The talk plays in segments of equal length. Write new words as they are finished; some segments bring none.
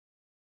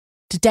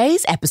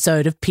Today's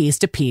episode of Peers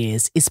to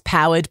Peers is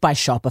powered by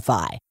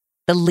Shopify,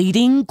 the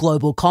leading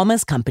global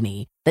commerce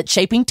company that's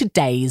shaping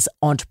today's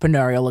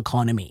entrepreneurial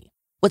economy.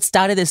 What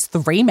started as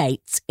three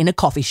mates in a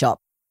coffee shop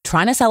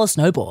trying to sell a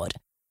snowboard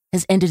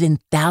has ended in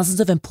thousands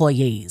of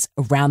employees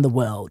around the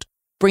world,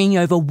 bringing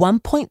over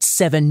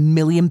 1.7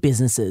 million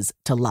businesses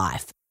to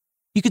life.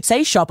 You could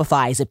say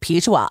Shopify is a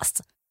peer to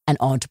us and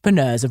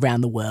entrepreneurs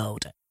around the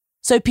world.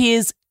 So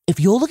peers,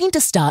 if you're looking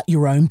to start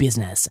your own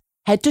business,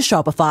 head to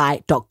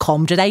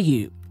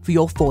shopify.com.au for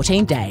your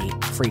 14-day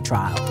free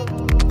trial.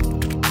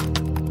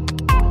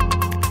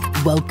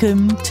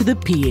 Welcome to the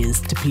Peers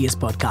to Peers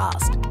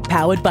podcast,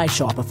 powered by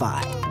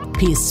Shopify.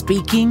 Peers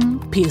speaking,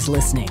 peers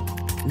listening.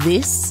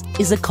 This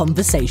is a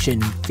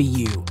conversation for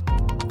you.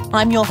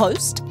 I'm your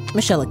host,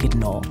 Michelle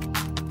Kidnor,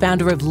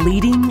 founder of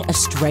leading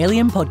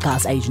Australian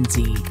podcast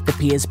agency, The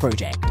Peers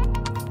Project,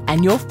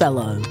 and your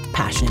fellow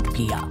passionate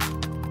peer.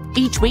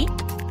 Each week,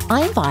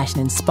 I invite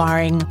an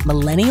inspiring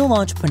millennial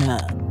entrepreneur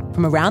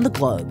from around the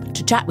globe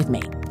to chat with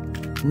me.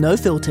 No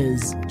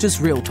filters, just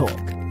real talk,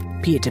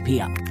 peer to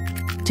peer.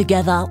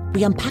 Together,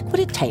 we unpack what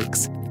it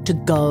takes to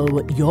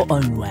go your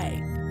own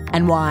way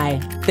and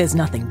why there's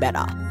nothing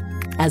better.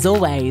 As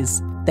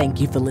always, thank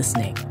you for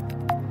listening.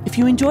 If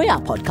you enjoy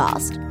our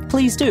podcast,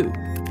 please do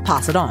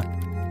pass it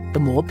on. The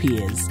more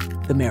peers,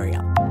 the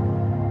merrier.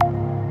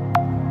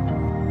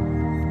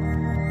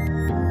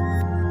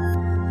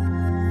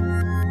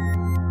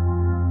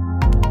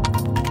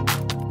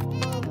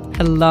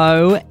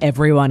 Hello,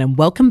 everyone, and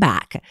welcome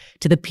back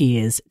to the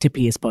Peers to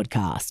Peers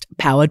podcast,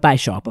 powered by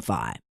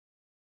Shopify.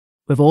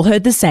 We've all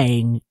heard the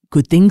saying,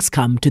 good things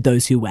come to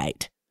those who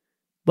wait.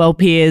 Well,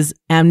 peers,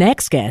 our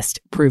next guest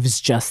proves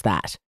just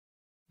that.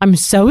 I'm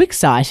so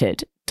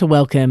excited to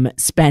welcome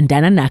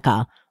Spandana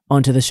Naka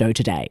onto the show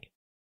today.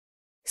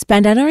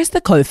 Spandana is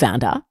the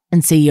co-founder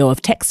and CEO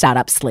of tech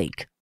startup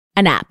Sleek,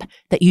 an app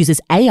that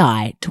uses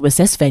AI to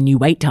assess venue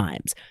wait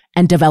times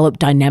and develop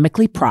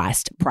dynamically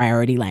priced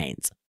priority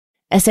lanes.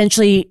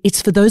 Essentially,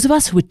 it's for those of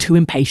us who are too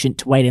impatient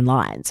to wait in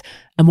lines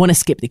and want to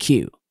skip the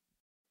queue.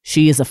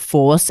 She is a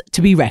force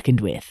to be reckoned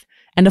with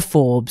and a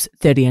Forbes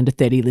 30 Under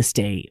 30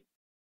 listee.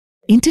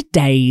 In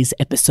today's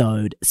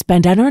episode,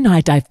 Spandana and I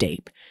dive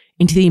deep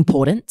into the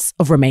importance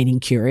of remaining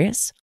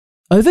curious,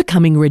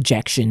 overcoming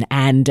rejection,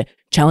 and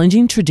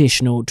challenging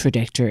traditional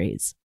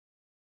trajectories.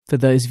 For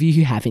those of you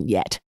who haven't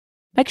yet,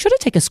 make sure to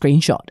take a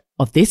screenshot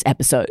of this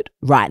episode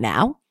right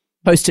now,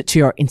 post it to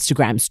your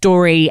Instagram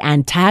story,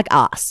 and tag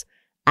us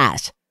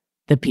at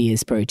The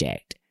Peers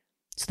Project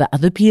so that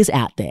other peers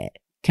out there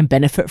can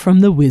benefit from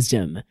the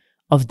wisdom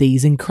of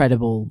these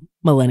incredible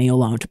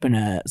millennial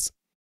entrepreneurs.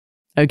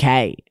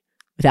 Okay,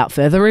 without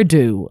further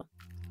ado,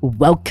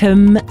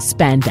 welcome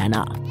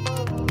Spandana.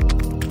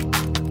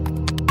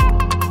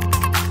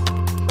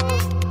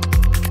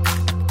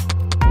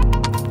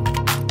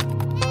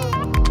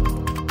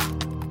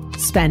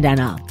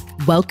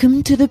 Spandana,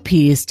 welcome to the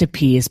Peers to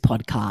Peers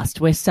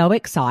podcast. We're so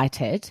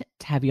excited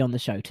to have you on the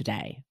show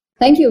today.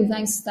 Thank you.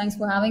 Thanks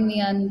for having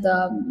me. And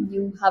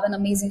you have an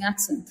amazing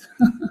accent.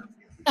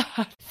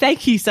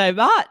 Thank you so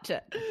much.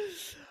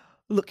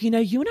 Look, you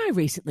and I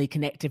recently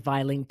connected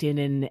via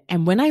LinkedIn,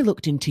 and when I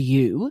looked into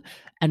you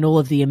and all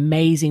of the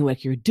amazing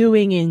work you're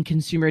doing in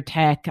consumer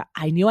tech,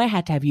 I knew I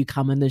had to have you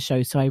come on the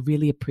show. So I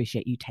really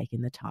appreciate you taking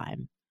the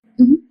time.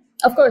 Mm-hmm.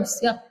 Of course.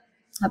 Yeah.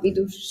 Happy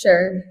to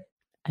share.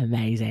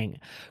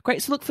 Amazing.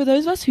 Great. So look, for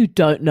those of us who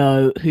don't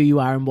know who you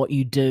are and what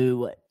you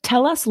do,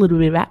 tell us a little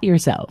bit about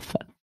yourself.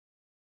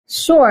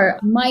 Sure.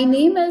 My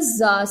name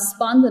is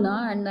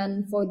Spandana, and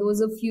then for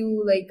those of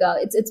you,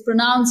 it's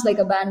pronounced like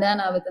a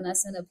bandana with an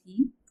S and a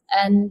P.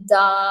 And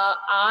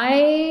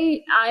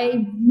I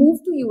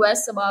moved to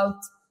US about,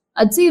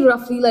 I'd say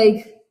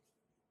roughly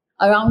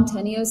around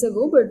 10 years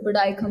ago, but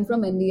I come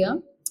from India.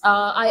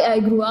 I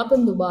grew up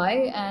in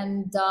Dubai,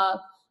 and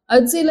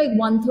I'd say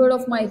 1/3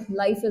 of my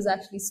life is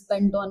actually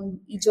spent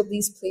on each of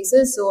these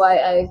places. So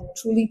I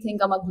truly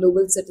think I'm a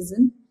global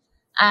citizen.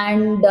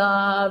 And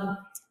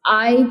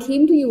I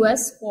came to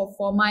US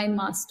for my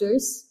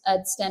master's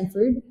at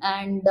Stanford,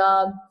 and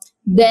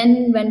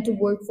then went to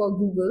work for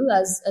Google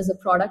as a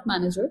product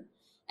manager.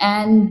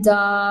 And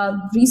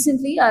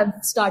recently I've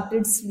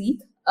started Sleek,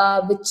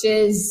 which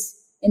is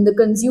in the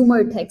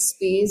consumer tech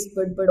space,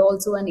 but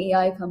also an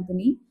AI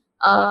company.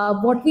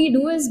 What we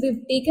do is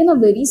we've taken a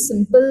very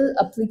simple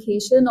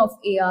application of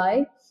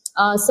AI,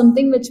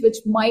 something which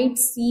might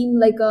seem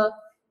like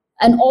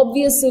an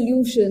obvious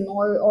solution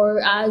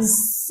or as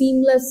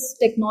seamless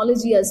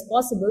technology as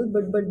possible,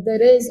 but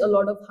there is a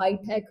lot of high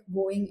tech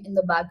going in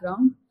the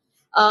background.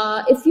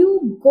 If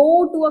you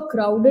go to a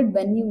crowded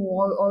venue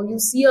or you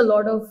see a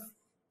lot of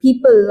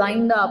people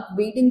lined up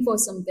waiting for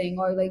something,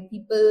 or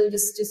people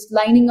just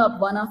lining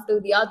up one after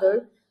the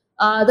other,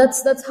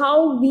 that's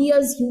how we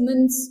as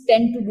humans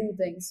tend to do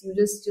things. You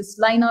just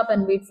line up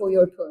and wait for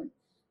your turn.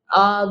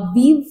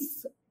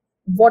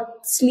 What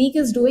Sleek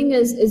is doing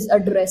is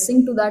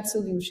addressing to that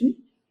solution.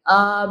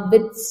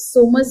 With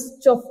so much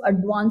of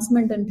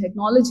advancement in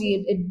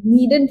technology, it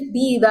needn't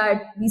be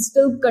that we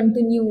still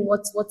continue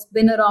what's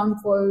been around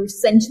for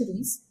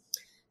centuries.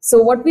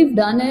 So what we've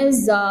done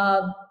is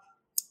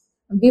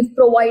we've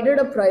provided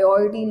a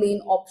priority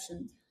lane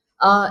option.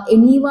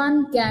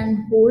 Anyone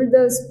can hold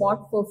the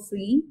spot for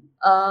free.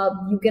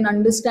 You can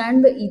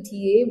understand the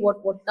ETA,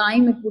 what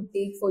time it would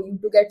take for you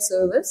to get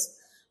service.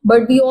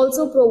 But we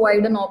also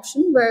provide an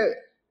option where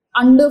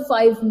under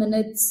 5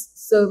 minutes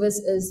service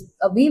is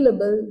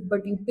available,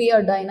 but you pay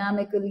a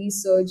dynamically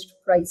surged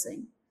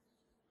pricing.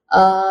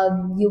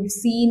 You've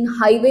seen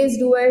highways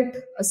do it,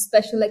 a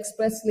special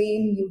express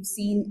lane. You've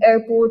seen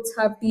airports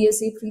have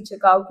TSA free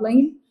checkout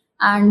lane.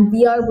 And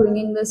we are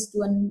bringing this to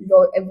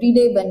your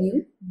everyday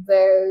venue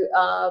where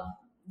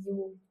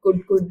you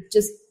could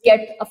just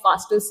get a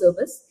faster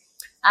service.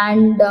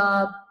 And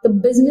the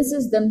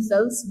businesses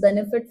themselves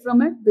benefit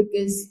from it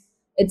because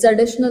it's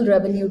additional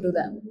revenue to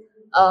them.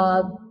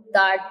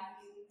 That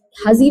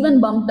has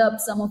even bumped up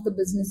some of the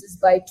businesses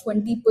by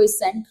 20%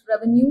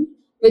 revenue,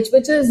 which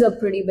is a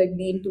pretty big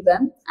deal to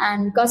them.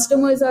 And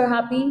customers are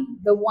happy.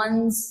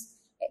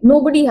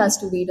 Nobody has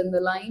to wait in the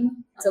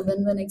line. It's a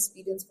win-win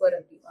experience for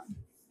everyone.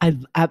 I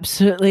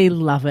absolutely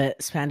love it,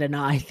 Spandana.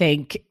 I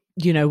think,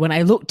 when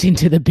I looked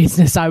into the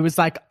business, I was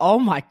like, oh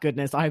my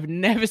goodness, I've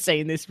never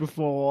seen this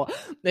before.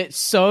 It's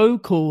so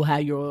cool how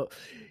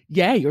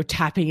you're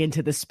tapping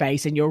into the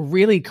space and you're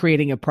really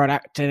creating a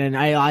product and an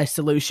AI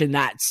solution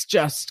that's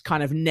just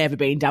kind of never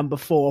been done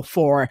before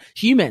for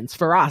humans,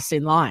 for us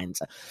in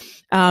lines.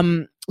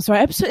 So I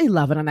absolutely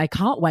love it. And I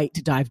can't wait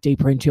to dive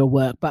deeper into your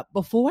work. But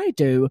before I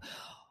do,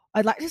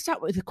 I'd like to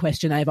start with a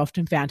question I've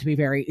often found to be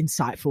very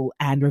insightful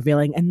and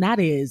revealing. And that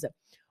is,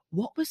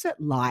 what was it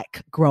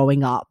like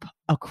growing up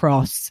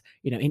across,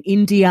 in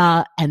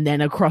India and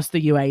then across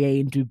the UAE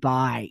and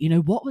Dubai?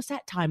 What was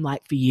that time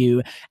like for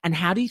you? And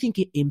how do you think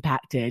it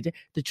impacted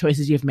the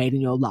choices you've made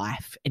in your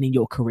life and in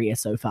your career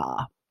so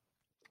far?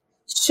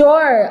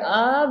 Sure.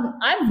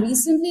 I've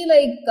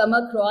recently come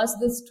across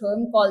this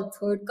term called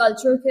third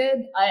culture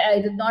kid. I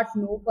did not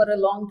know for a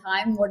long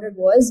time what it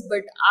was,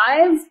 but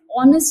I've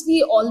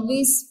honestly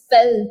always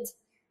felt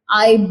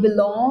I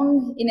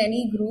belong in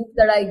any group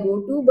that I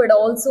go to, but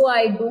also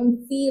I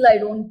don't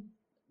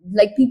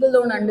people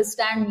don't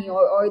understand me,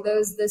 or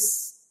there's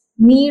this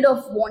need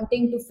of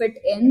wanting to fit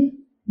in,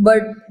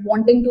 but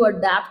wanting to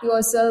adapt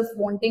yourself,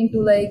 wanting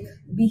to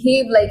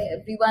behave like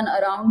everyone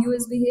around you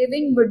is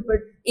behaving, but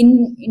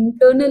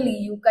internally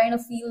you kind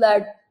of feel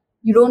that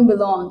you don't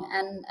belong.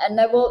 And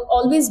I've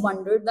always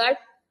wondered that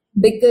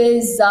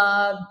because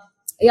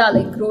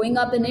growing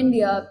up in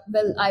India,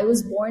 well, I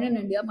was born in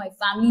India. My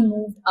family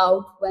moved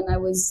out when I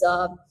was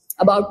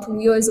about 2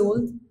 years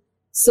old.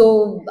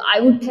 So I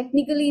would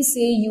technically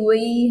say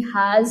UAE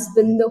has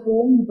been the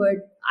home,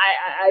 but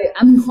I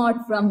am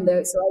not from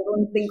there, so I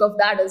don't think of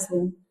that as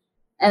home.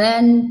 And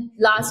then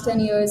last 10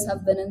 years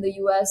have been in the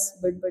US,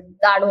 but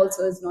that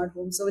also is not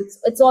home. So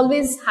it's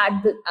always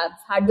I've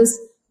had this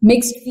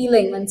mixed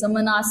feeling when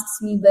someone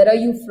asks me, where are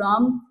you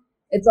from?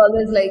 It's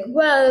always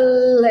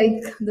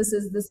this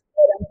is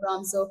where I'm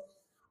from. So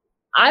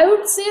I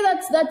would say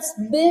that's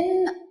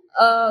been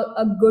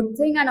a good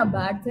thing and a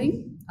bad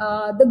thing.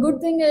 The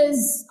good thing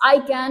is I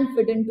can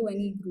fit into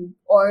any group,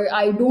 or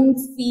I don't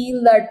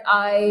feel that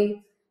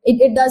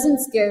it doesn't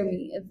scare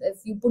me. If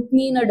you put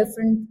me in a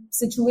different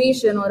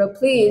situation or a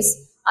place,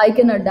 I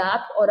can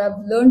adapt, or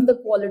I've learned the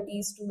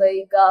qualities to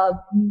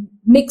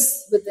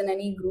mix within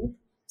any group.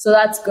 So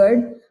that's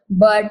good.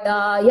 But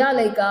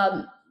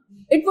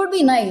it would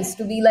be nice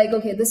to be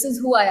okay, this is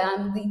who I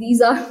am.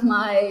 These are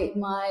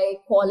my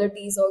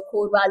qualities or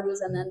core values,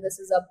 and then this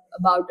is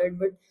about it.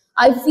 But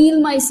I feel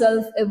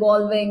myself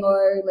evolving,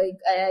 or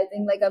I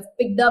think I've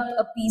picked up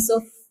a piece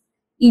of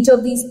each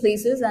of these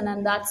places,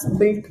 and that's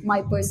built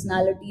my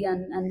personality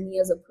and me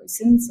as a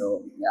person.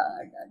 So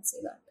yeah, I'd say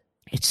that.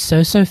 It's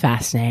so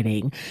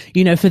fascinating.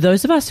 For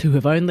those of us who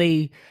have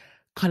only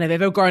kind of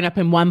ever grown up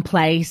in one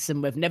place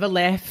and we've never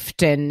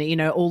left and,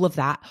 all of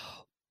that,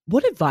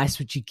 what advice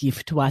would you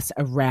give to us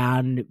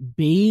around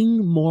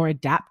being more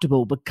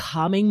adaptable,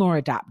 becoming more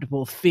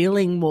adaptable,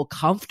 feeling more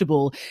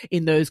comfortable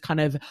in those kind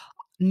of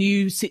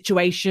new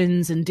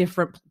situations and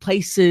different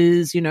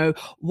places?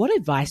 What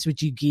advice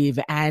would you give?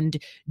 And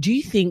do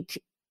you think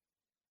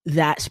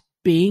that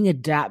being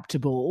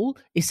adaptable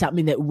is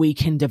something that we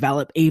can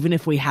develop even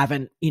if we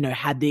haven't,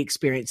 had the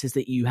experiences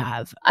that you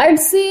have? I'd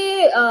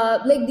say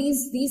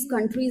these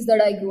countries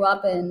that I grew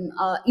up in,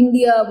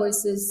 India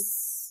versus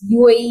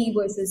UAE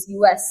versus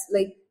US,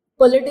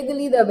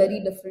 politically they're very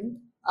different.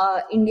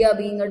 India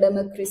being a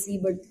democracy,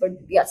 but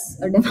yes,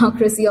 a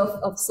democracy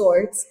of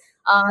sorts.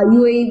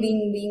 UAE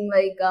being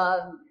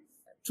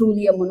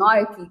truly a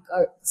monarchy,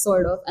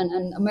 sort of,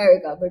 and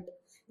America, but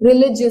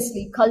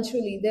religiously,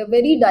 culturally, they're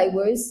very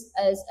diverse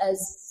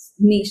as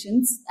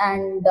nations,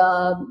 and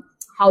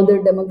how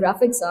their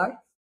demographics are.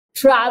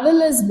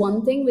 Travel is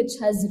one thing which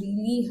has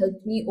really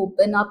helped me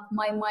open up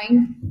my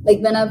mind.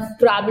 When I've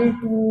traveled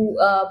to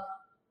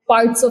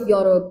parts of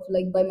Europe,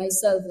 by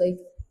myself,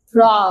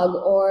 Prague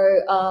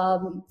or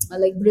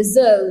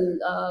Brazil,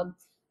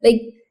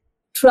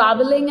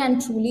 traveling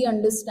and truly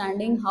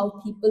understanding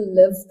how people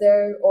live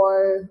there,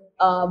 or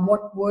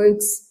what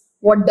works,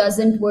 what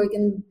doesn't work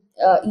in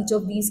each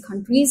of these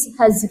countries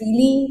has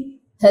really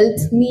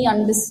helped me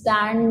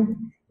understand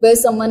where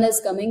someone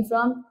is coming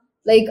from.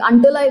 Like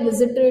until I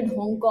visited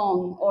Hong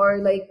Kong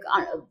or like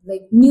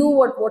knew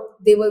what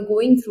they were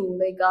going through,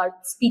 like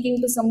speaking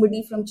to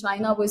somebody from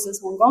China versus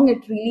Hong Kong,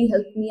 it really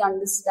helped me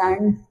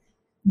understand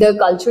their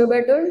culture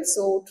better.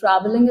 So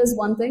traveling is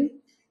one thing,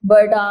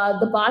 but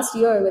the past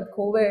year with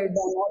COVID and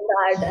all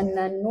that, and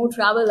then no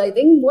travel, I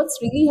think what's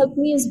really helped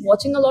me is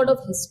watching a lot of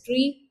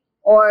history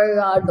or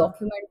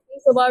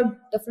documentaries about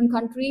different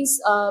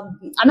countries.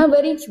 I'm a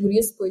very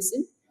curious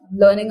person.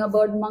 Learning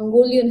about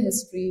Mongolian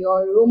history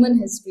or Roman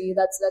history,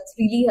 that's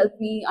really helped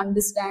me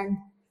understand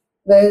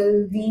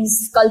where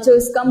these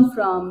cultures come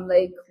from,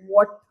 like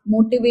what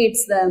motivates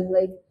them.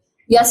 Like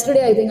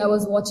yesterday, I think I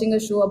was watching a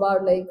show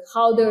about like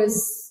how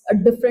there's a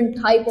different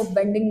type of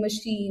vending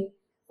machine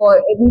for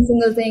every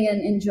single thing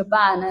in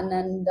Japan,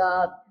 and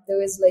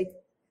there is like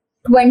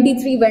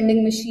 23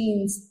 vending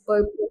machines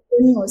per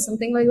person or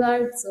something like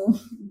that. So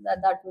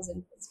that was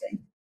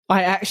interesting.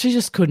 I actually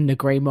just couldn't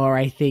agree more.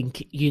 I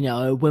think,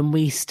 when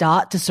we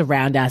start to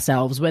surround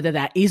ourselves, whether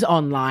that is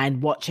online,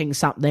 watching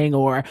something,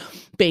 or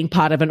being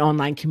part of an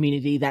online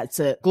community that's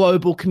a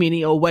global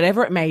community or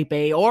whatever it may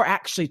be, or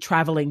actually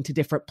traveling to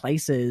different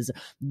places,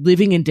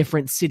 living in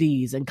different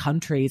cities and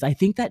countries, I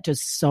think that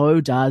just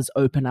so does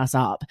open us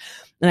up.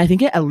 And I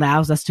think it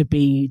allows us to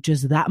be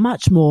just that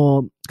much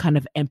more kind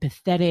of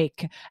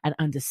empathetic and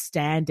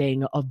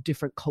understanding of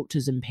different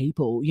cultures and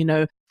people.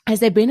 Has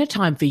there been a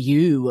time for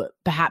you,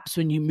 perhaps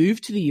when you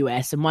moved to the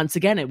US, and once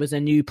again, it was a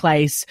new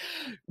place,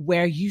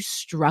 where you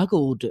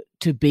struggled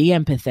to be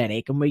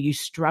empathetic and where you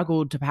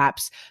struggled to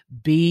perhaps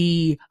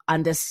be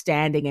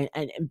understanding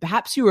and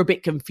perhaps you were a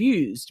bit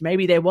confused?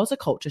 Maybe there was a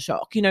culture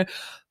shock.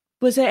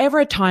 Was there ever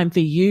a time for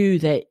you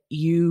that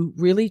you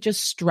really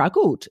just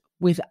struggled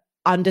with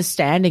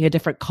understanding a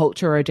different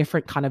culture or a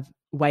different kind of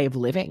way of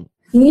living?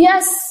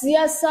 Yes,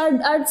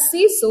 I'd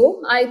say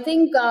so. I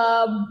think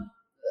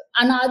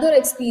another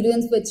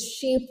experience which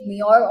shaped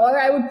me, or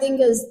I would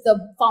think is the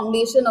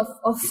foundation of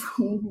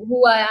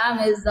who I am,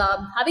 is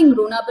having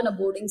grown up in a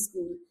boarding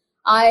school.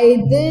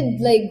 I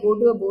did like go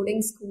to a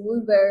boarding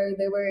school where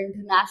there were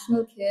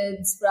international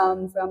kids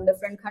from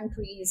different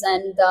countries,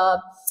 and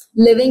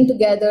living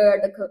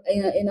together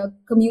in a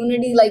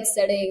community like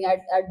setting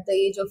at the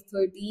age of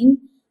 13.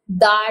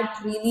 That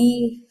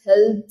really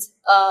helped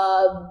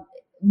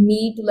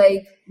me to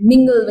like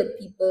mingle with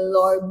people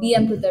or be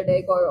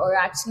empathetic or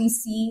actually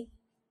see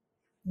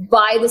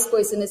why this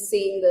person is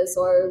saying this,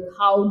 or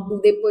how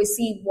do they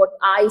perceive what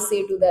I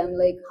say to them,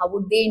 like how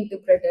would they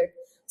interpret it.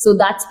 So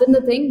that's been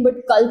the thing.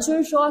 But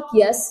culture shock,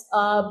 yes.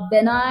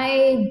 When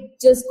I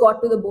just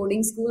got to the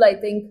boarding school, I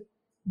think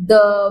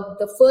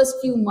the first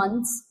few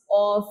months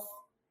of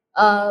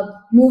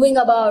moving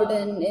about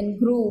in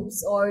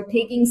groups or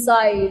taking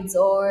sides,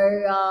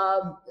 or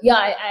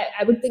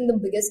I would think the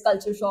biggest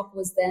culture shock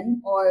was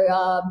then, or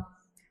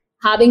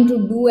having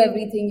to do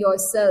everything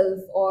yourself,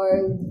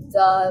 or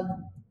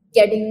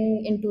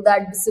getting into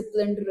that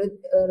disciplined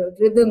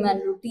rhythm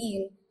and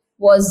routine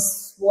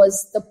was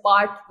the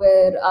part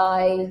where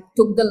I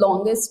took the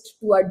longest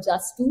to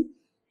adjust to.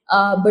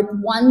 But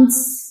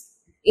once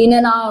in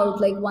and out,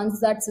 like once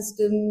that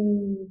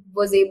system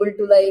was able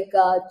to like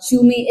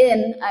chew me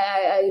in,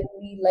 I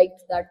really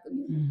liked that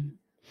community.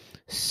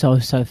 So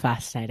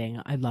fascinating.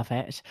 I love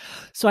it.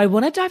 So I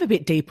want to dive a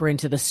bit deeper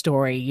into the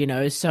story,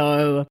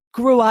 so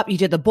grew up, you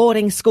did the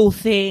boarding school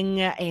thing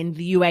in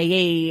the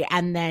UAE,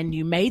 and then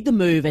you made the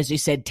move, as you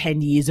said,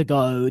 10 years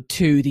ago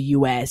to the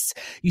US.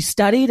 You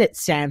studied at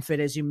Stanford,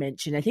 as you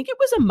mentioned. I think it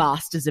was a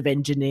Master's of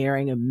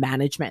Engineering and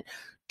Management.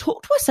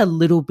 Talk to us a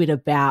little bit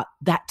about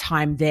that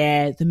time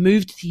there, the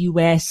move to the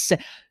US,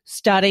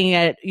 studying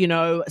at,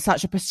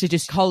 such a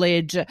prestigious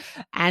college,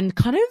 and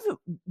kind of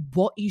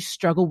what you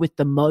struggle with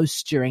the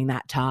most during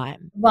that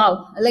time.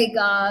 Wow. Like,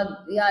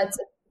 it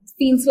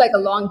feels like a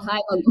long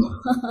time ago.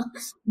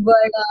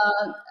 But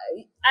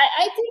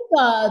I think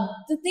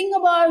the thing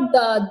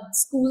about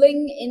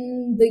schooling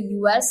in the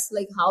US,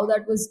 like how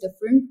that was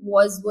different,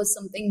 was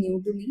something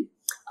new to me.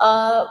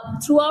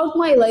 Throughout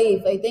my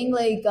life, I think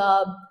like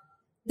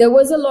there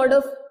was a lot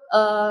of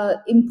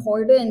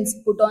importance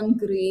put on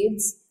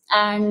grades,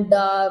 and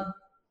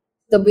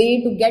the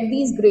way to get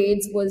these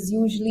grades was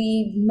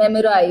usually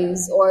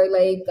memorize, or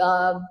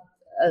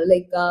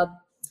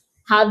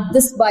have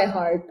this by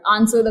heart,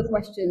 answer the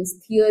questions,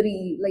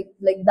 theory, like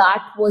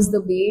that was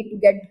the way to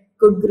get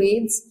good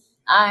grades.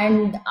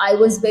 And I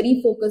was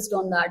very focused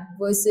on that,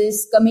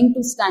 versus coming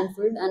to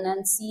Stanford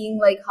and seeing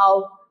like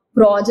how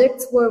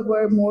projects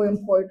were more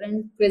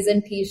important,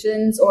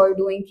 presentations or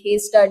doing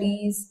case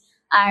studies.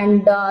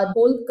 And the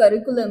whole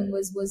curriculum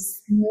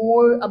was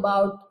more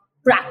about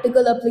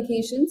practical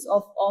applications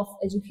of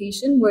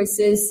education,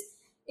 versus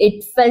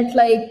it felt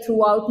like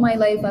throughout my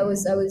life I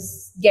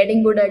was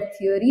getting good at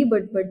theory,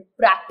 but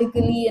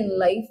practically in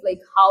life,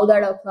 like how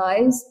that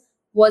applies,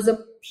 was a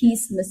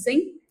piece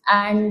missing.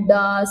 And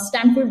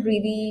Stanford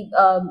really,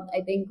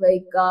 I think,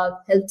 like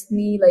helped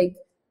me like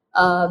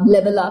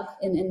level up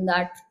in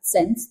that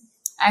sense.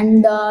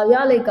 And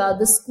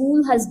the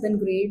school has been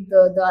great.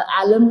 The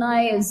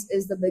alumni is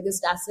the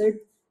biggest asset.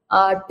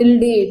 Till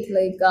date,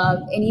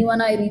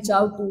 anyone I reach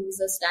out to who's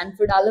a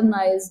Stanford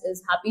alumni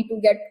is happy to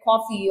get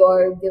coffee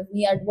or give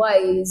me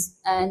advice.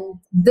 And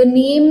the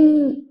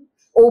name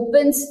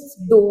opens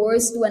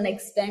doors to an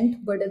extent,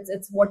 but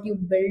it's what you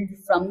build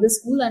from the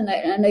school. And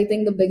I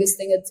think the biggest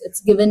thing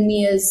it's given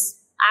me is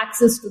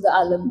access to the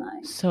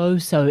alumni.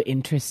 So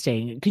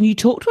interesting. Can you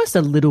talk to us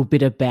a little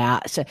bit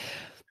about,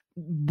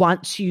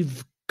 once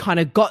you've kind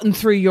of gotten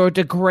through your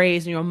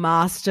degrees and your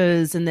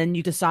masters and then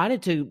you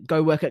decided to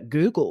go work at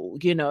Google,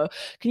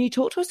 can you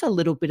talk to us a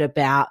little bit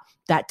about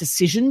that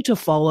decision to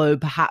follow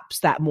perhaps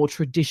that more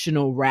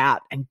traditional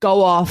route and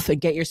go off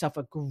and get yourself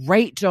a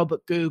great job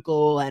at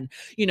Google and,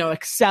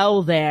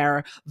 excel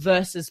there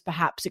versus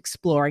perhaps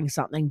exploring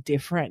something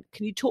different?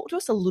 Can you talk to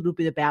us a little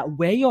bit about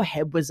where your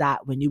head was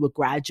at when you were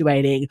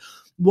graduating,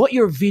 what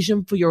your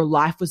vision for your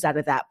life was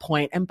at that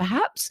point, and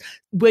perhaps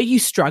were you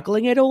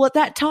struggling at all at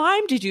that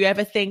time? Did you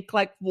ever think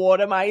like,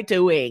 what am I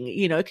doing?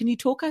 Can you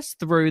talk us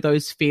through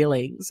those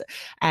feelings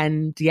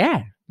and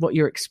what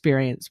your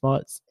experience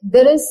was?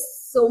 There is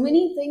so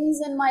many things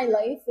in my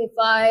life. If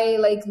I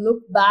look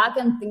back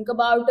and think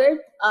about it,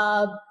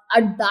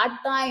 at that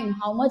time,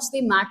 how much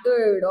they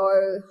mattered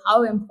or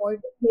how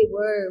important they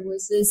were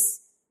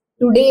versus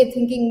today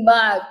thinking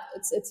back,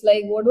 it's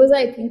like, what was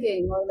I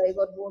thinking, or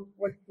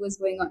what was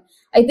going on?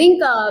 I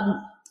think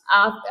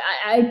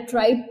I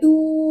tried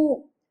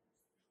to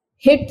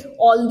hit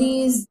all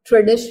these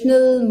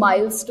traditional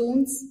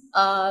milestones.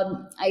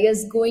 I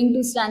guess going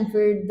to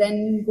Stanford,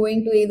 then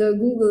going to either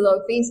Google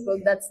or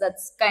Facebook,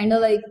 that's kind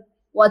of like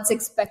what's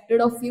expected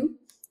of you.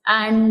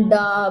 And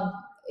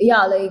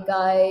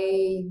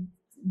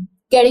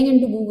getting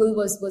into Google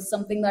was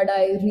something that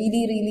I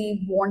really,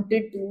 really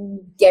wanted to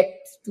get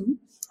to.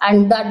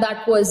 And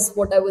that was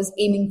what I was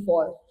aiming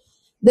for.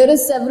 There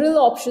is several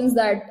options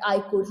that I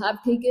could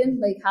have taken,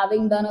 like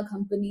having done a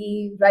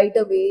company right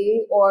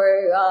away,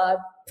 or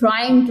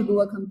trying to do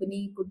a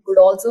company could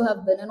also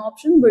have been an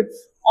option. But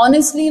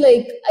honestly,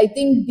 I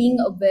think being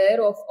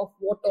aware of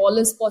what all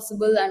is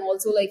possible, and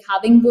also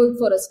having worked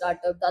for a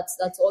startup,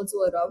 that's also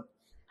a route.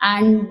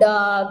 And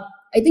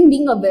I think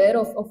being aware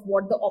of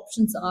what the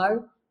options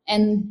are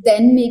and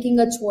then making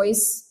a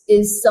choice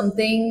is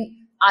something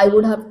I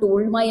would have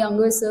told my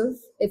younger self.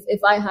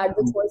 If I had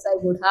the choice, I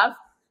would have.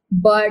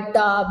 But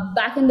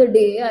back in the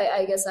day,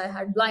 I guess I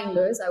had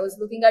blinders. I was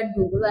looking at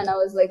Google and I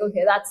was like,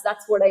 okay,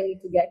 that's what I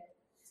need to get.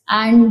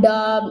 And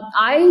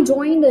I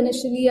joined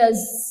initially as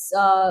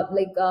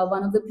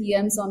one of the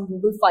PMs on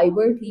Google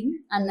Fiber team.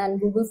 And then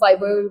Google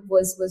Fiber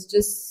was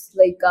just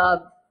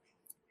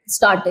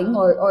starting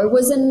or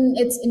was in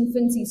its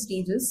infancy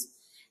stages.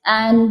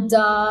 And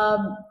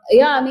the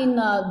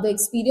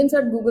experience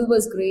at Google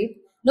was great.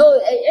 No,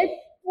 it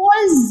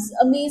was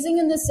amazing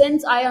in the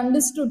sense I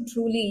understood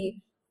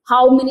truly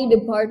how many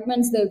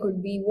departments there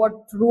could be, what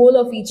role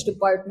of each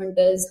department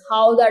is,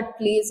 how that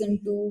plays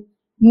into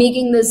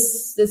making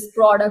this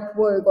product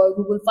work, or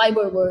Google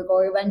Fiber work,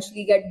 or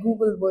eventually get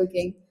Google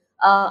working.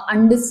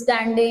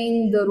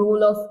 Understanding the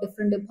role of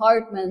different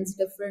departments,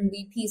 different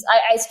VPs.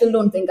 I still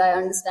don't think I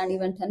understand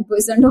even 10%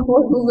 of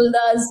what Google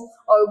does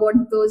or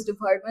what those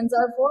departments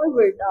are for,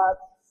 but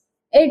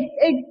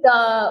it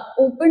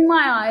opened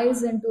my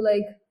eyes into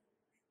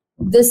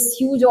this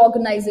huge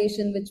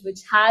organization which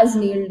has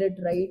nailed it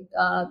right.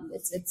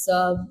 It's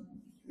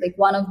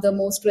one of the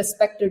most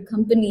respected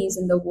companies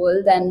in the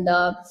world, and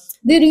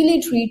they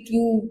really treat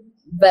you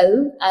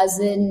well, as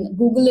in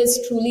Google is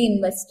truly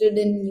invested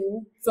in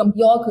you from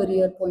your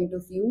career point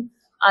of view.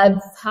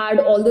 I've had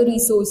all the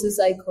resources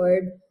I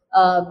could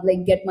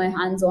get my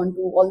hands onto,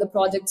 all the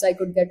projects I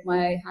could get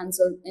my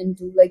hands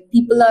into.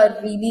 People are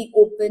really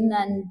open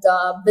and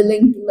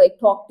willing to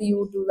talk to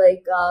you, to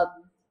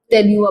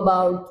tell you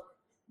about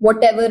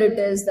whatever it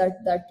is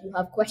that you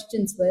have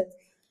questions with.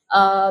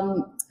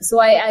 So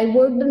I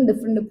worked in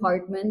different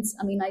departments.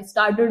 I mean, I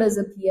started as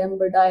a PM,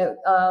 but I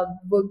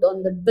worked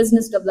on the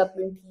business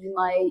development team.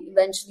 I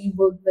eventually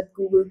worked with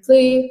Google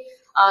Play.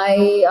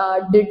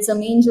 I did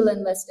some angel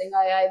investing.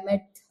 I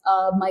met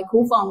my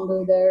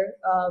co-founder there,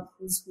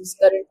 who's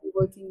currently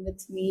working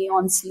with me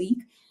on Sleek.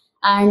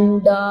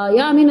 And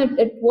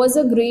it was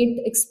a great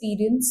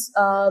experience.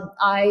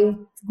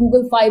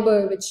 Google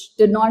Fiber, which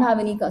did not have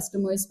any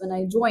customers when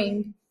I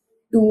joined,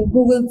 to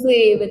Google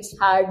Play, which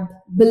had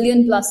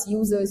billion plus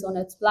users on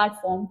its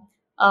platform.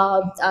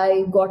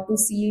 I got to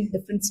see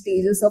different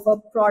stages of a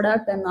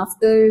product. And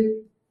after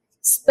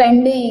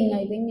spending,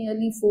 I think,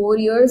 nearly 4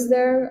 years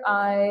there,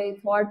 I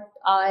thought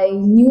I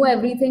knew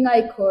everything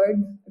I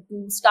could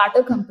to start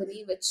a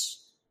company, which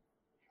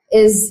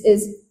is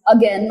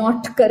again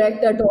not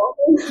correct at all.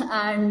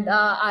 And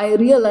I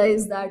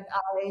realized that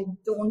I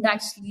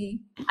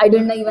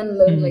didn't even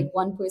learn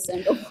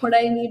 1% of what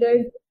I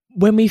needed.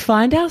 When we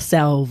find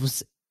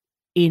ourselves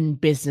in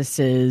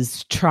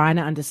businesses trying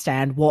to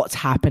understand what's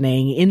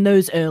happening in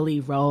those early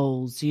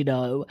roles,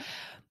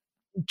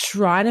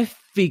 trying to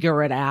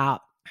figure it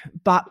out,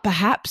 but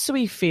perhaps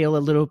we feel a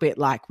little bit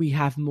like we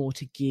have more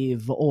to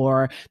give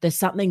or there's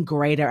something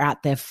greater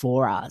out there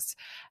for us.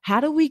 How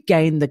do we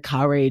gain the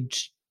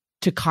courage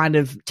to kind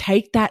of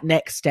take that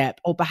next step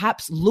or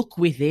perhaps look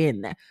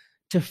within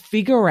to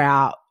figure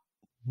out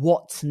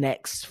what's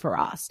next for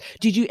us?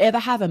 Did you ever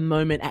have a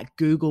moment at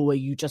Google where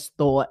you just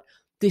thought,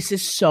 this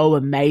is so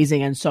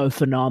amazing and so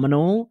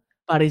phenomenal,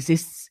 but is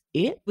this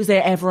it? Was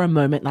there ever a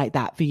moment like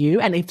that for you?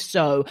 And if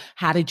so,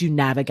 how did you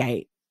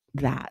navigate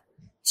that?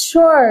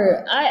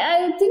 Sure.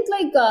 I think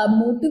like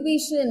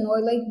motivation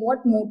or like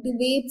what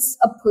motivates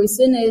a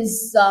person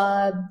is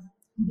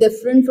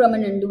different from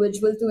an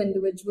individual to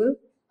individual.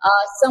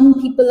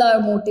 Some people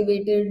are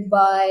motivated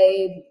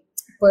by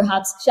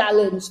perhaps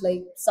challenge,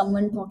 like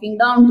someone talking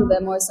down to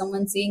them or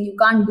someone saying you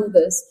can't do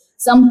this.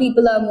 Some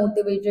people are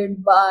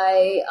motivated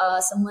by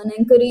someone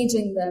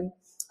encouraging them.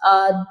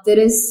 There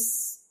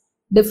is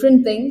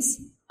different things.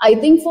 I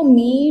think for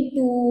me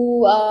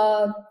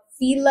to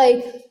feel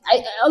like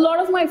a lot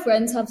of my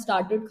friends have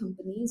started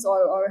companies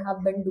or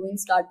have been doing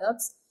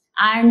startups,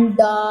 and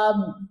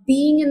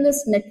being in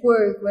this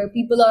network where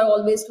people are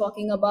always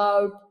talking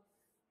about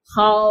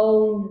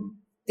how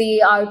they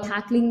are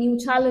tackling new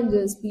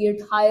challenges, be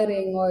it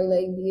hiring or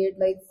like be it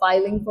like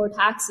filing for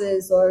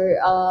taxes or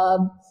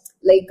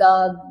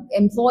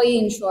employee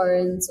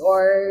insurance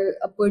or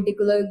a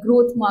particular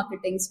growth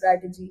marketing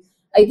strategy.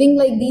 I think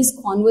like these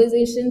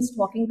conversations,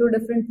 talking to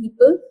different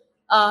people,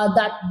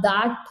 that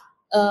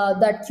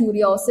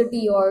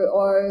curiosity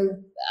or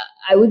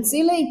I would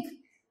say like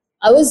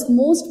I was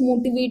most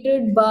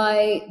motivated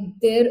by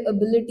their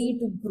ability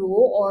to grow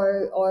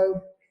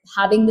or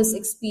having this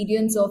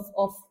experience of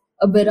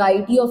a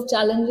variety of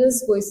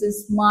challenges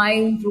versus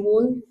my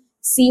role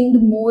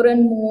seemed more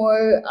and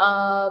more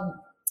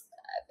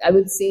I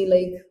would say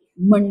like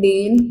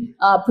mundane,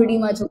 pretty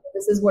much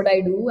this is what I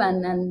do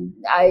and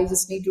I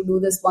just need to do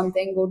this one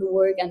thing, go to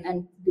work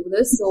and do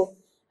this. So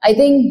I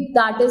think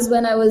that is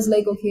when I was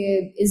like,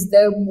 okay, is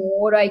there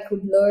more I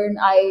could learn?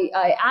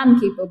 I am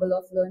capable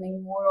of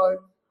learning more, or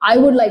I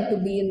would like to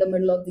be in the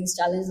middle of these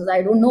challenges.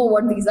 I don't know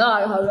what these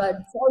are, how do I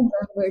solve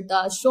them,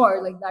 but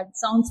sure, like that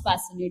sounds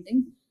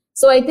fascinating.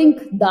 So I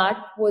think that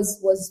was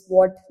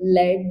what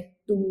led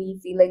to me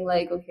feeling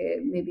like, okay,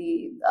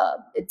 maybe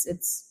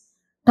it's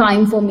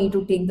time for me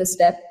to take the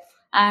step.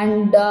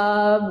 And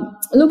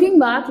looking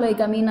back,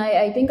 like, I mean,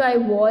 I think I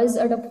was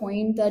at a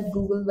point at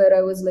Google where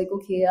I was like,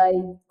 okay, I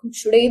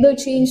should either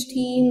change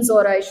teams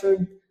or I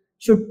should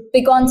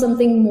pick on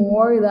something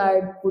more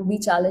that would be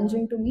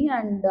challenging to me.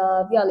 And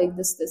yeah, like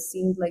this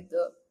seemed like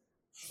the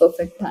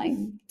perfect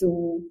time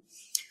to,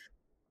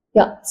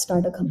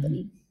 start a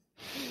company.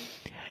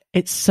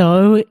 It's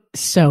so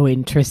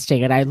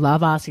interesting. And I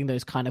love asking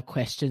those kind of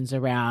questions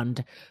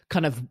around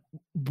kind of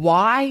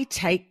why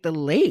take the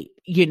leap?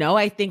 You know,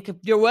 I think if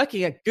you're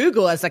working at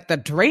Google as like the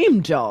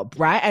dream job,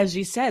 right? As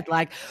you said,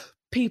 like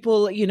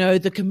people, you know,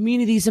 the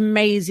community's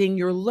amazing.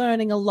 You're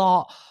learning a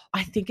lot.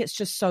 I think it's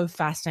just so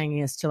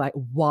fascinating as to like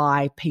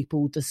why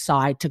people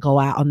decide to go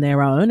out on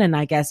their own. And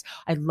I guess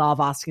I love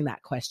asking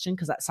that question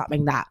because that's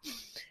something that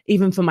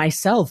even for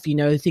myself, you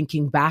know,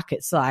 thinking back,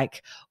 it's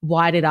like,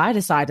 why did I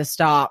decide to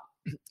start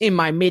in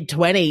my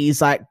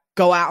mid-20s, like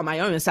go out on my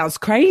own? It sounds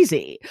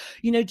crazy.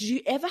 You know, did you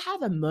ever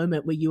have a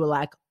moment where you were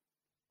like,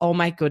 oh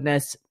my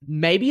goodness,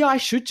 maybe I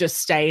should just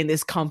stay in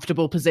this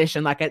comfortable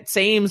position? Like it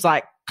seems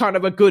like kind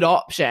of a good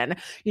option.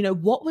 You know,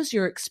 what was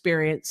your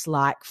experience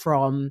like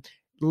from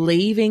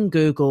leaving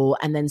Google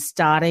and then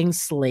starting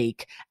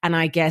Sleek? And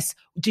I guess,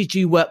 did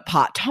you work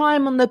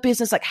part-time on the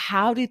business? Like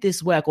how did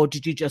this work? Or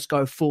did you just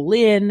go full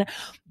in?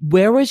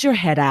 Where was your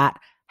head at?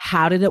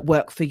 How did it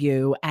work for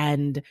you?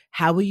 And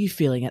how were you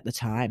feeling at the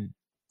time?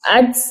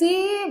 I'd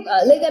say,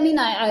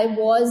 I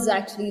was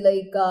actually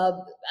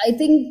I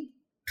think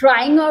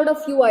trying out a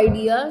few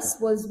ideas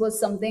was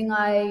something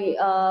I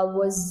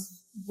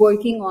was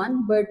working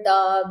on. But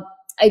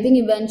I think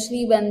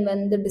eventually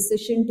when the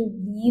decision to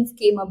leave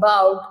came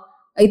about,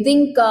 I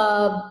think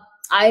I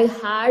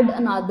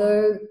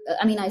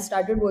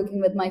started working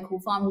with my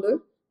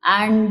co-founder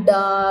and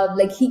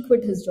he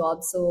quit his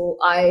job. So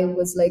I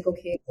was like,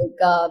 okay,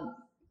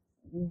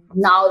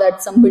 now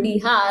that somebody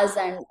has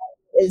and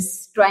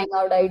is trying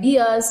out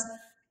ideas,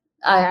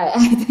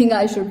 I think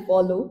I should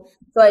follow.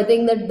 So I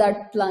think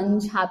that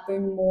plunge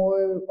happened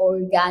more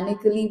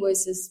organically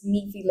versus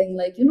me feeling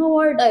like, you know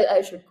what,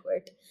 I should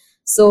quit.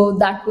 So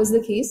that was the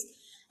case.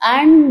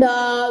 And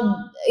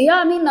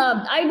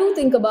I do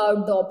think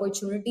about the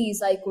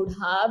opportunities I could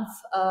have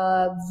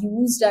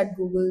used at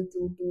Google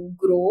to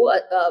grow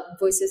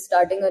versus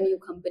starting a new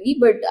company.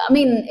 But I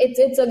mean,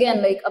 it's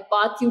again like a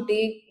path you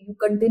take, you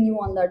continue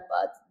on that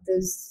path.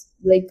 There's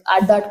like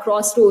at that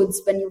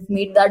crossroads when you've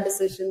made that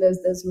decision,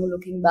 there's no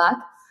looking back.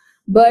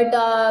 But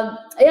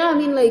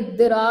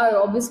there are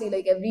obviously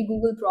like every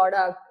Google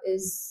product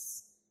is,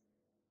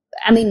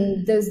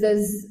 there's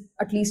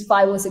at least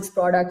 5 or 6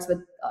 products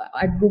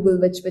at Google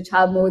which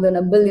have more than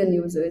 1 billion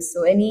users.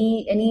 So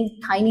any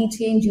tiny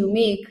change you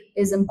make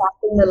is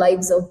impacting the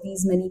lives of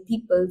these many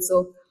people.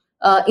 So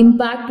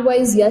Impact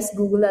wise, yes,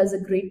 Google has a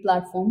great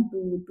platform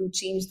to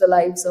change the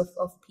lives of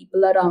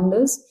people around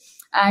us.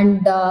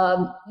 And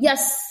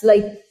yes,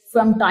 like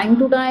from time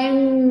to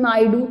time,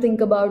 I do think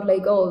about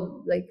like,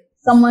 oh, like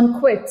someone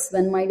quits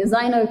when my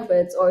designer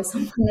quits, or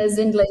someone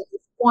isn't like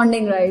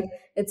responding right.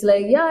 It's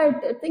like, yeah,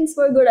 things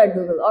were good at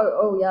Google, or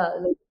oh yeah,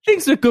 like,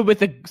 Things were good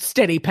with a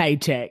steady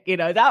paycheck.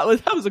 That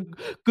was a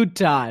good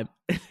time.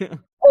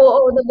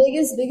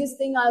 the biggest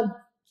thing I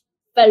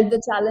felt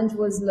the challenge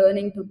was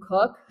learning to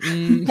cook.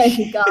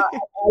 Like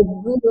I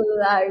Google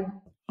that.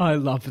 I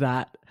love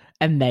that.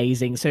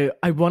 Amazing. So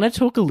I want to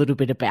talk a little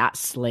bit about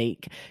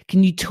Sleek.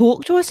 Can you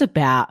talk to us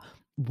about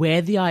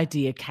where the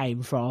idea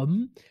came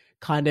from,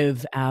 kind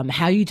of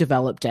how you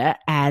developed it,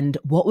 and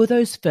what were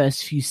those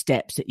first few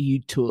steps that you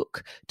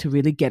took to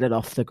really get it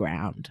off the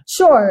ground?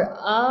 Sure.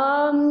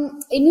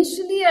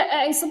 Initially,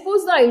 I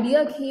suppose the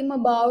idea came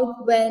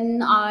about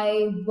when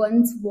I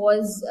once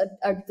was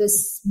at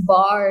this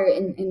bar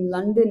in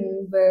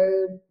London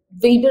where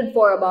waited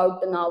for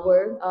about an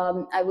hour.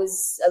 I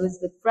was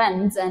with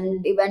friends,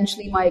 and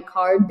eventually my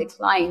card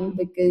declined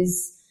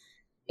because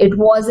it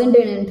wasn't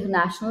an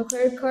international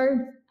credit card.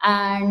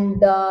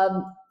 And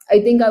I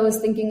think I was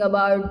thinking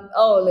about,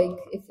 oh,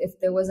 like if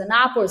there was an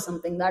app or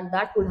something that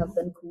would have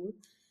been cool.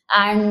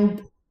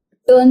 And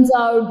turns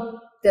out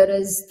there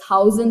is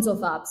thousands of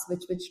apps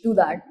which do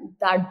that.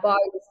 That bar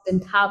just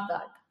didn't have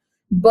that.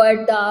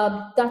 But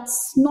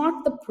that's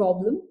not the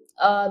problem.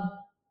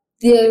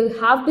 There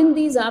have been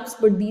these apps,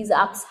 but these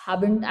apps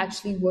haven't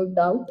actually worked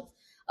out.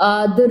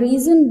 The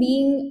reason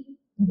being,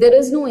 there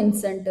is no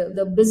incentive.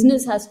 The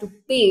business has to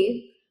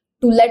pay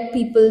to let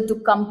people to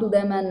come to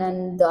them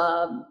and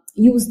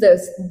use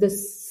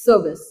this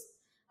service.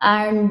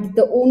 And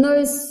the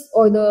owners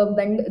or the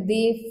vendor,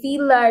 they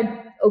feel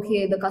that,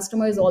 okay, the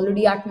customer is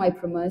already at my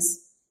premise.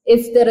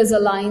 If there is a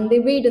line, they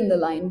wait in the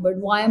line. But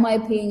why am I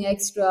paying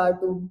extra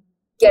to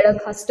get a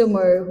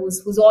customer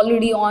who's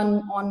already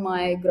on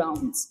my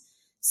grounds?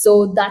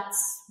 So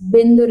that's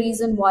been the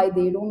reason why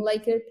they don't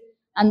like it.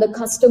 And the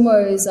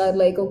customers are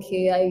like,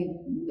 okay,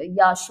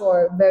 yeah,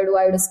 sure. Where do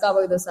I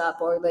discover this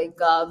app? Or like,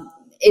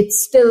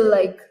 it's still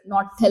like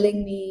not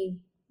telling me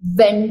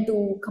when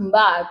to come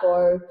back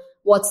or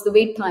what's the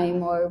wait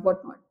time or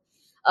whatnot.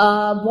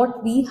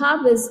 What we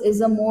have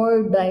is a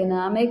more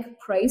dynamic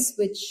price,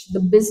 which the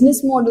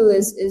business model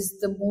is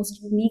the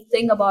most unique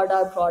thing about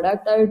our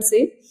product, I would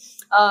say.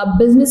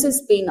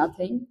 Businesses pay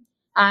nothing,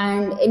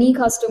 and any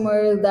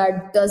customer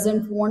that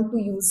doesn't want to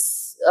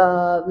use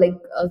like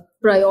a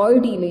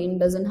priority lane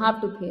doesn't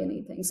have to pay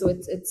anything. So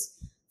it's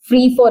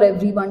free for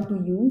everyone to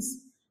use.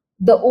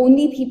 The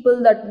only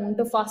people that want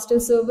a faster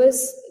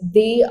service,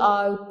 they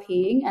are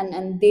paying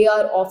and they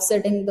are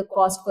offsetting the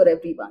cost for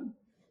everyone.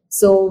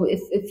 So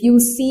if you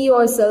see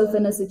yourself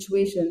in a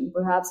situation,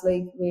 perhaps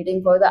like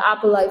waiting for the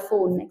Apple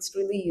iPhone next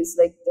release,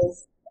 like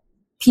there's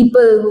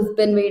people who've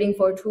been waiting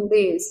for 2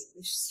 days,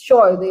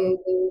 sure,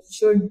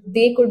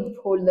 they could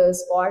hold the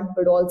spot,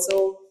 but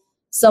also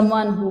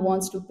someone who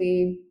wants to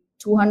pay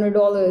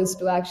 $200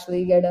 to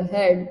actually get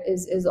ahead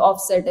is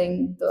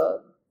offsetting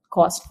the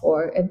cost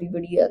for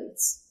everybody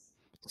else.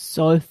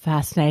 So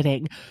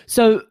fascinating.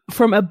 So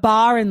from a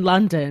bar in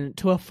London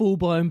to a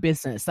full-blown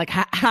business, like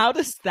how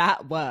does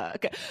that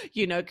work?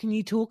 Can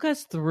you talk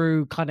us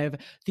through kind of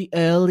the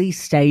early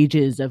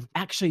stages of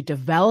actually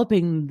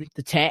developing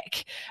the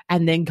tech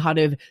and then kind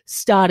of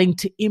starting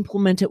to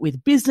implement it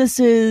with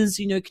businesses?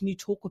 Can you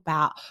talk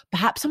about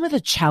perhaps some of the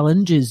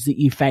challenges that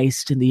you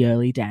faced in the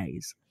early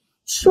days?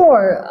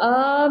 Sure.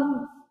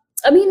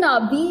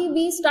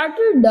 We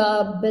started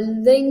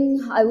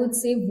building, I would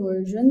say,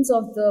 versions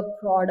of the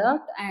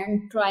product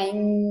and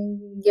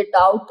trying it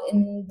out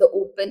in the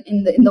open,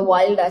 in the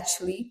wild,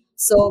 actually.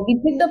 So we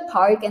picked a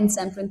park in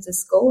San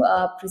Francisco,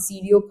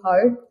 Presidio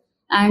Park,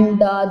 and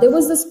there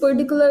was this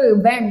particular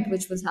event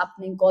which was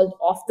happening called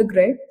Off the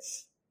Grid.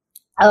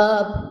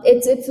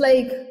 It's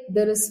like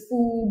there is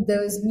food,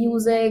 there's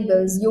music,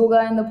 there's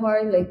yoga in the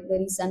park, like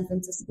very San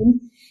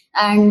Franciscan,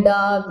 and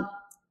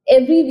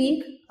every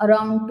week,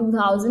 around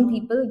 2,000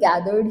 people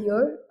gathered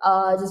here,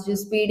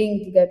 just waiting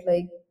to get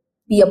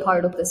be a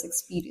part of this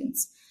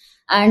experience.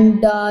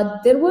 And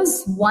there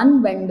was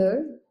one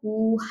vendor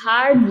who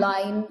had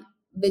line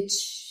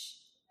which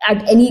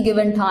at any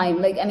given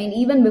time,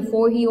 even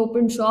before he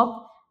opened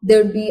shop,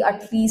 there'd be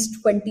at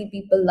least 20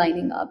 people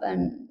lining up,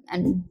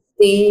 and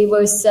they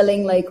were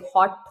selling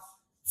hot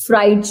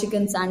fried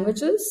chicken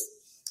sandwiches.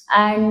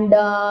 And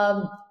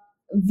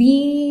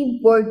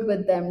we worked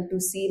with them to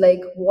see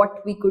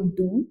what we could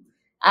do.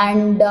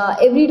 And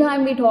every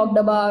time we talked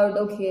about,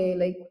 okay,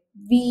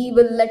 we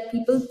will let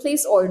people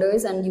place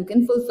orders and you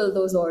can fulfill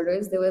those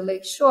orders. They were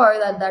sure,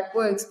 that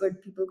works,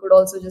 but people could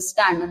also just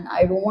stand and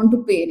I don't want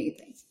to pay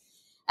anything.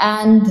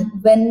 And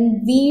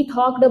when we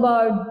talked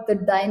about the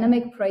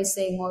dynamic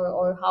pricing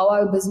or how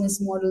our business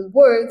model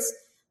works,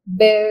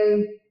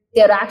 where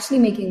they're actually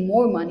making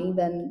more money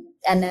than,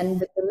 and then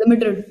with the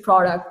limited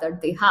product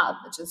that they have,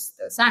 which is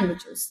the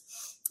sandwiches.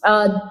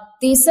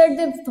 They said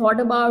they've thought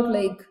about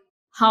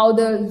how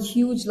the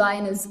huge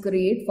line is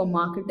great for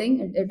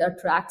marketing. It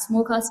attracts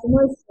more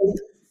customers.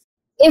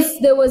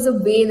 If there was a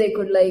way they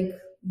could like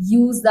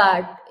use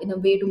that in a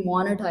way to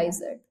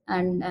monetize it,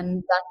 and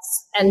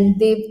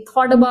they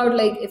thought about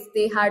like if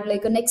they had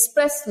like an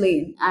express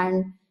lane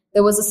and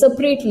there was a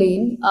separate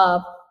lane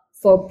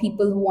for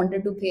people who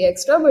wanted to pay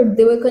extra, but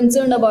they were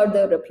concerned about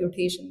their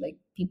reputation. Like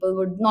people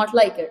would not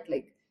like it.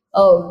 Like,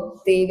 oh,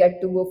 they get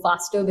to go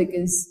faster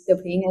because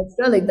they're paying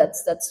extra. Like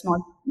that's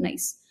not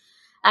nice.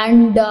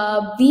 And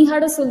we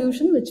had a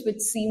solution which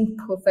seemed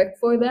perfect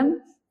for them,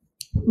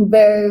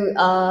 where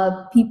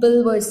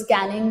people were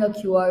scanning a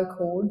QR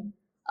code.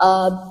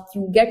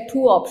 You get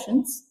two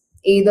options: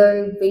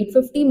 either wait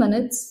 50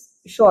 minutes,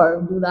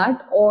 sure, do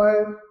that,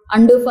 or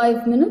under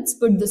 5 minutes,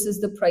 but this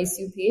is the price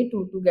you pay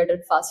to get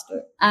it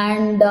faster.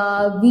 And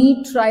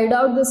we tried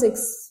out this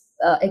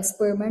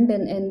experiment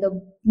in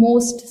the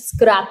most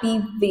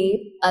scrappy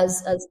way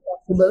as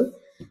possible.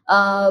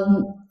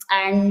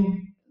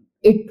 And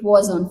it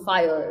was on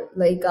fire.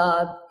 Like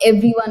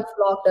everyone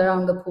flocked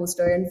around the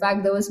poster. In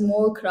fact, there was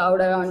more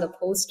crowd around the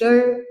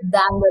poster than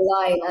the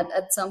line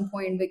at some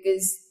point,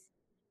 because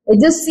it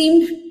just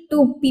seemed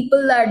to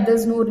people that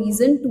there's no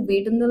reason to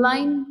wait in the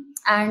line.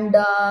 And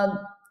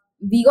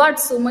we got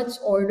so much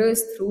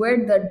orders through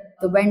it that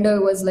the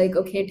vendor was like,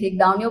 okay, take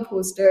down your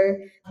poster.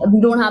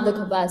 We don't have the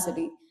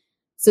capacity.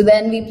 So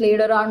then we played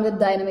around with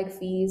dynamic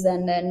fees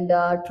and then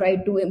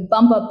tried to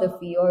bump up the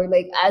fee, or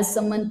like as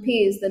someone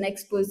pays, the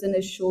next person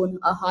is shown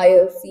a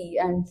higher fee,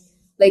 and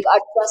like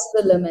adjust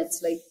the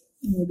limits. Like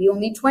maybe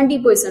only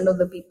 20% of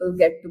the people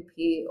get to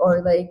pay,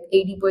 or like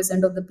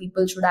 80% of the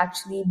people should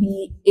actually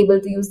be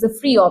able to use the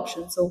free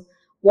option. So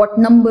what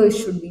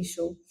numbers should we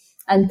show,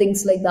 and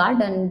things like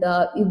that. And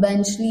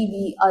eventually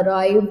we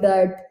arrived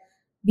at,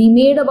 we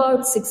made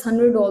about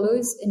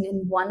 $600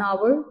 in 1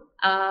 hour.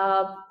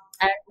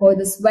 And for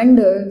this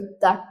vendor,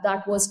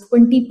 that was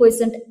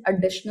 20%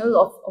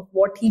 additional of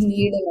what he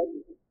made in a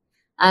week.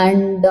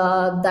 And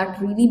that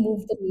really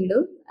moved the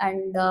needle.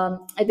 And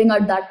I think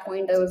at that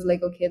point I was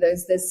like, okay,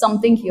 there's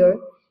something here.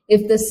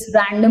 If this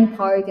random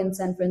park in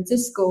San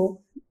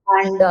Francisco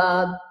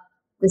and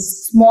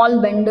this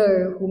small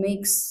vendor who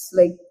makes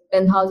like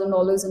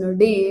 $10,000 in a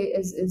day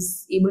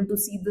is able to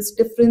see this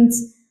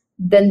difference,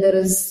 then there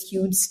is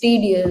huge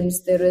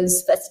stadiums, there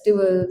is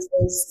festivals,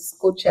 there's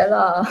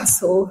Coachella.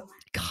 So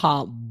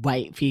can't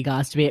wait for you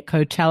guys to be at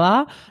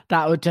Coachella.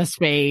 That would just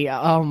be,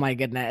 oh my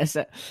goodness.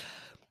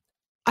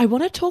 I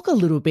want to talk a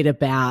little bit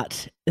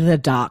about the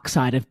dark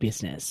side of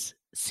business.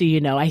 So,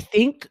 I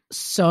think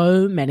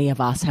so many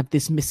of us have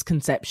this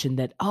misconception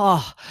that,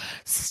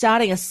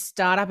 starting a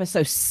startup is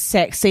so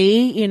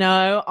sexy,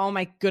 oh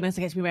my goodness,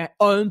 I get to be my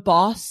own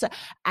boss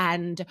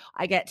and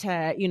I get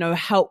to,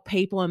 help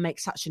people and make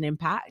such an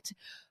impact.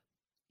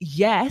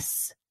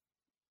 Yes,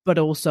 but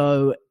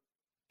also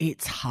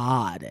it's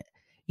hard.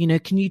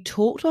 Can you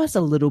talk to us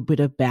a little bit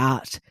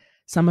about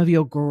some of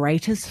your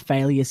greatest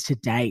failures to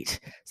date,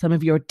 some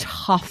of your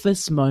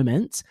toughest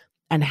moments,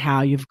 and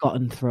how you've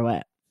gotten through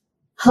it?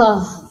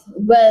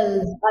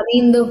 Well, I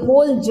mean, the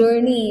whole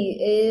journey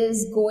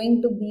is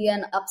going to be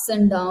an ups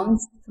and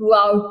downs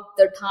throughout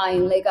the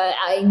time. Like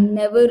I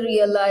never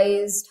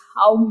realized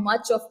how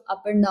much of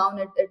up and down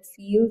it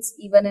feels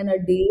even in a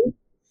day.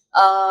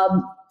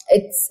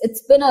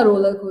 It's been a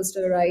roller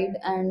coaster ride.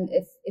 And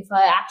if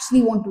I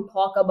actually want to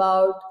talk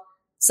about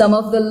some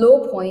of the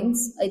low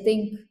points, I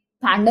think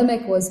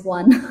pandemic was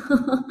one.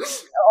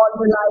 All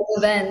the live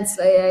events,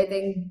 I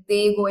think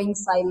they going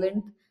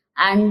silent.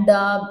 And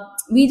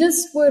we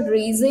just were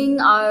raising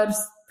our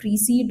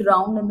pre-seed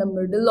round in the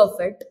middle of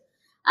it.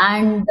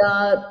 And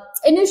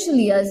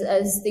initially,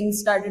 as things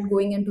started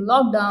going into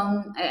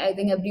lockdown, I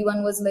think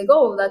everyone was like,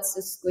 oh, that's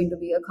just going to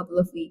be a couple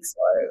of weeks,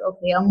 or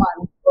okay, a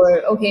month,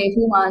 or okay,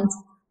 2 months.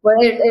 But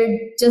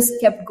it just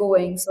kept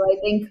going. So I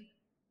think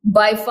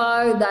by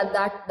far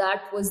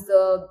that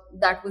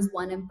was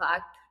one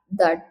impact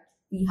that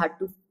we had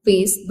to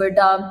face. But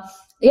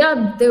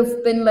yeah,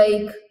 there've been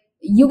like,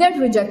 you get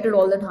rejected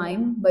all the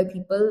time by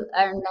people,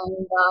 and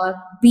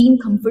being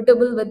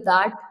comfortable with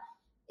that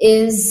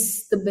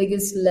is the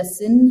biggest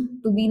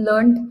lesson to be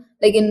learned.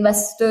 Like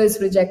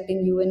investors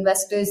rejecting you,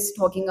 investors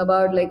talking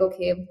about like,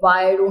 okay,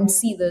 why I don't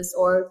see this,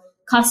 or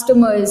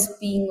customers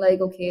being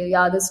like, okay,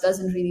 yeah, this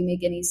doesn't really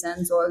make any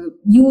sense, or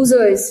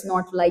users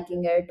not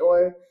liking it,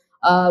 or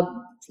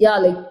yeah,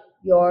 like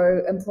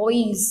your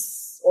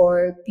employees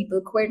or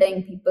people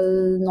quitting,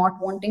 people not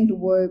wanting to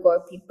work,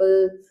 or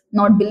people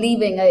not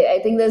believing. I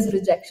think there's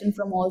rejection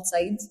from all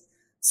sides.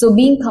 So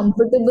being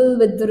comfortable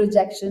with the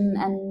rejection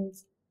and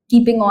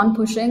keeping on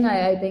pushing,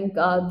 I think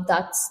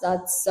that's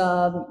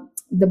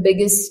the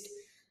biggest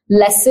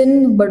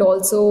lesson, but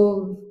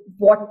also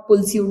what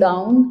pulls you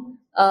down.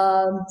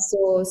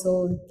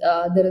 So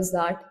there is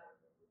that.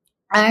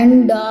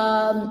 And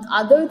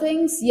other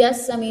things,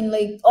 yes, I mean,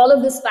 like all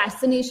of this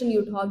fascination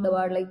you talked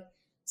about, like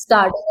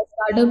starting a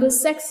startup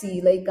is sexy.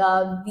 Like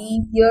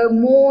we hear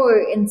more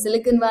in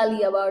Silicon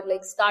Valley about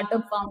like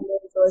startup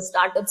founders or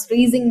startups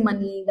raising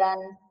money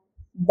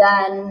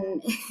than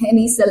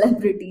any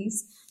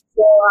celebrities.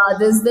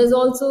 So there's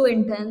also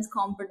intense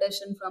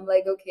competition from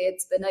like, okay,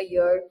 it's been a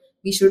year,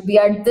 we should be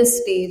at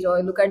this stage,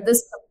 or look at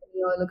this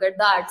company, or look at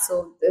that.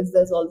 So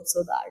there's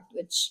also that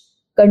which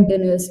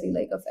continuously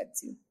like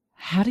affects you.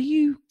 How do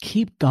you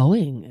keep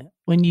going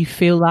when you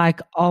feel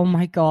like, oh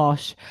my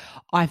gosh,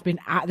 I've been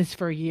at this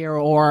for a year,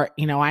 or,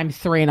 I'm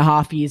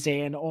 3.5 years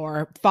in,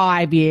 or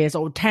 5 years,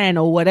 or 10,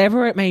 or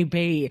whatever it may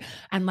be.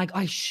 And like,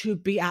 I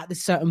should be at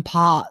this certain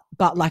part,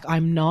 but like,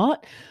 I'm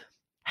not.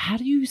 How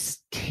do you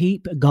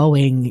keep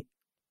going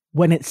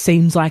when it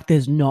seems like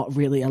there's not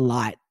really a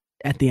light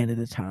at the end of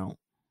the tunnel?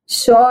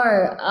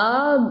 Sure.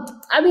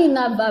 I mean,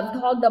 I've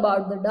talked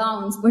about the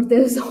downs, but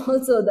there's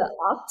also the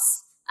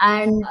ups.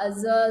 And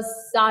as a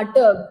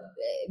startup,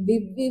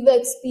 we've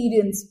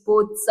experienced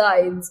both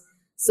sides.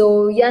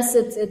 So yes,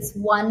 it's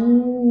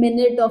 1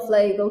 minute of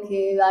like,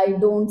 okay, I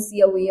don't see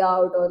a way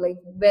out, or like,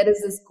 where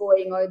is this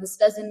going, or this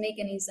doesn't make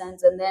any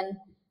sense. And then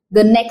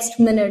the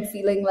next minute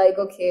feeling like,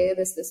 okay,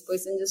 this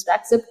person just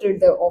accepted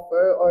their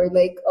offer, or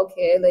like,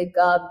 okay, like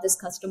this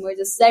customer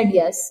just said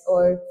yes,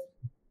 or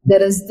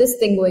there is this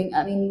thing going.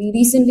 I mean, we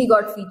recently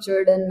got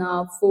featured in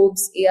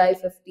Forbes AI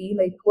 50.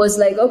 Like, was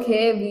like,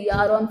 okay, we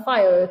are on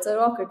fire. It's a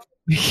rocket.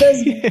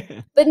 There's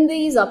been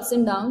these ups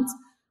and downs,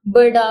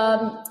 but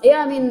yeah,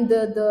 I mean,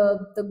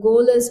 the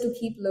goal is to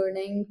keep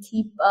learning,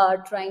 keep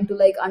trying to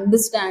like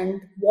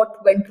understand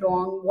what went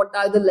wrong, what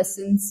are the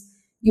lessons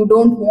you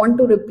don't want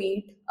to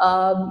repeat,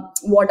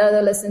 what are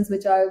the lessons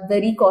which are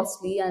very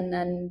costly,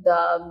 and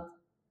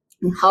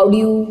how do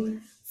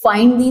you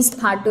find these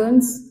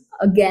patterns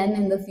again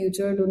in the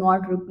future to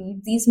not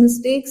repeat these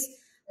mistakes.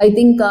 I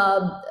think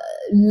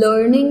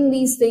learning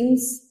these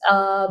things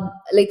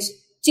like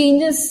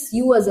changes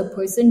you as a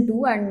person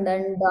too, and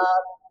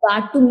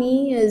that to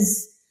me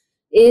is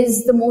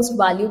the most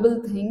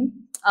valuable thing.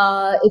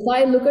 If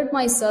I look at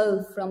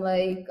myself from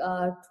like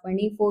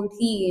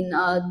 2014,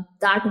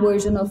 that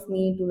version of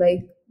me to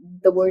like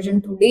the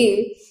version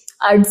today,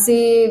 I'd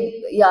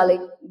say, yeah,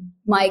 like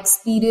my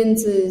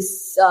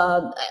experiences,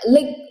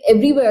 like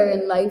everywhere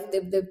in life,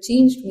 they've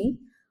changed me.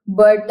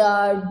 But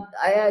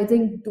I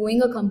think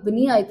doing a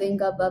company, I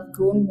think I've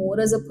grown more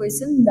as a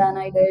person than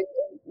I did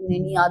in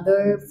any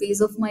other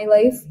phase of my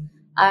life.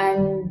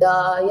 And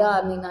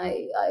yeah, I mean,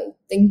 I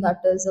think that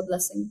is a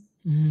blessing.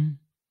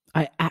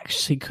 I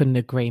actually couldn't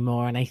agree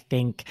more. And I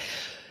think,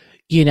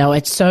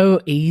 it's so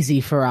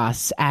easy for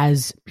us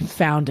as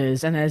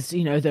founders and as,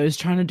 those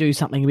trying to do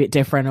something a bit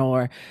different,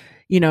 or,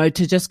 to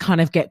just kind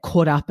of get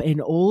caught up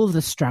in all of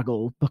the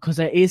struggle, because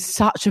it is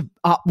such a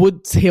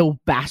upwards hill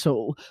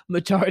battle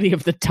majority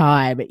of the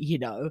time,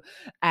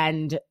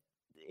 and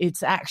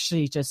it's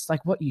actually just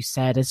like what you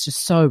said. It's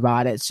just so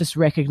right. It's just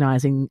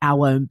recognizing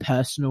our own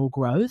personal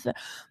growth.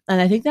 And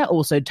I think that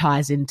also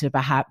ties into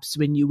perhaps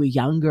when you were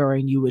younger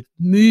and you were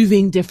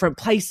moving different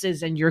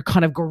places and you're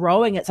kind of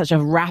growing at such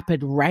a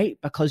rapid rate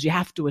because you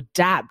have to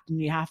adapt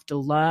and you have to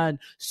learn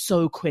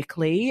so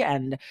quickly.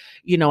 And,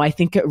 I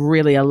think it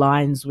really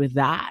aligns with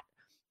that.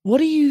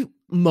 What are you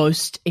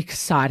most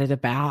excited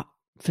about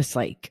for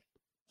Sleek?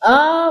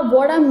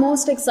 What I'm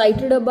most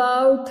excited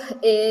about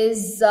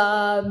is,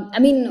 I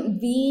mean,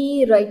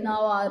 we right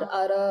now are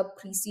a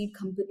pre-seed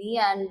company,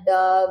 and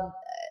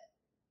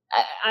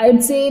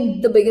I'd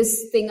say the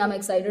biggest thing I'm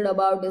excited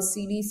about is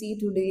CDC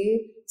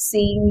today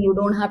saying you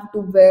don't have to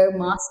wear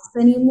masks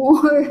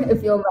anymore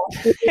if you're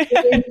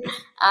vaccinated,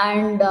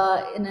 and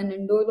in an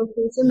indoor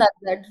location.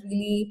 That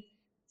really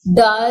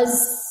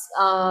does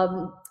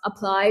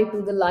apply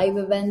to the live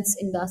events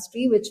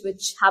industry, which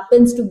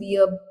happens to be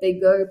a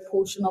bigger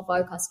portion of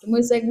our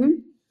customer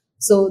segment.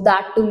 So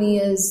that to me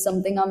is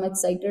something I'm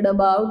excited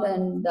about,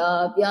 and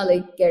yeah,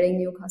 like getting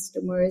new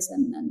customers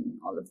and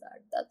all of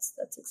that.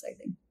 That's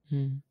exciting.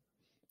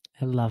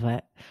 I love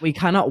it. We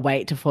cannot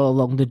wait to follow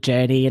along the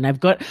journey. And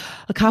I've got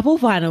a couple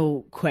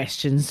final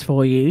questions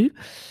for you.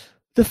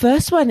 The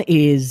first one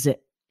is,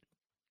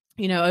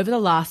 over the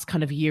last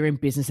kind of year in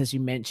business, as you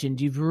mentioned,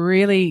 you've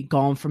really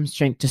gone from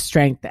strength to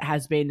strength. There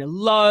has been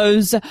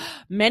lows,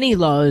 many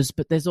lows,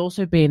 but there's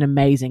also been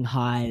amazing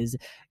highs.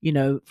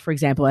 For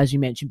example, as you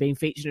mentioned, being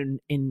featured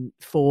in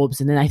Forbes,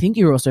 and then I think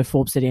you're also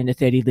Forbes 30 Under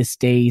 30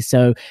 listee.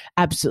 So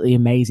absolutely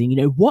amazing.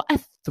 What are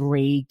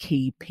 3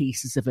 key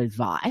pieces of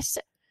advice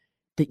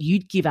that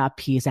you'd give our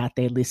peers out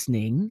there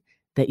listening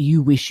that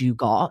you wish you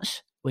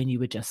got when you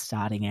were just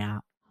starting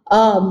out?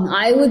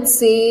 I would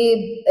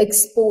say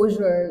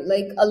exposure.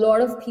 Like, a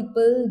lot of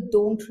people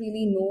don't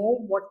really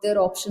know what their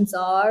options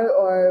are,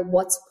 or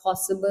what's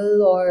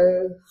possible,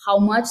 or how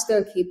much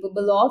they're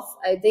capable of.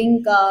 I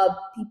think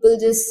people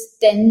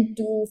just tend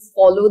to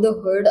follow the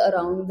herd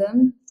around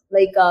them.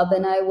 Like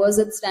when I was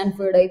at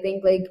Stanford, I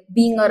think like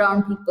being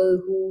around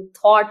people who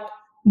thought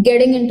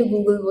getting into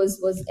Google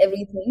was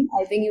everything.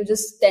 I think you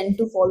just tend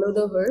to follow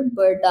the herd,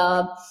 but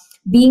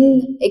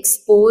being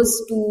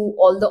exposed to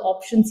all the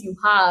options you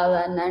have,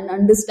 and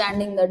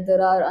understanding that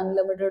there are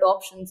unlimited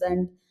options,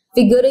 and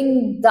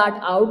figuring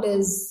that out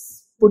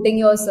is putting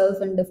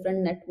yourself in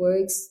different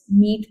networks,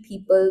 meet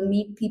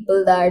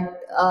people that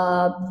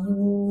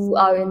you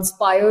are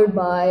inspired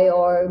by,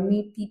 or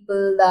meet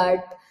people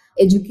that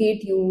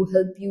educate you,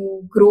 help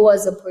you grow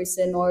as a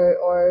person,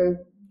 or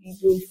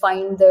you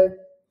find the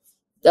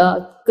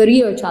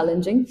career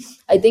challenging.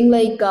 I think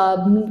like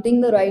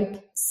meeting the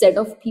right set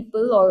of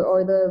people,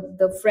 or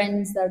the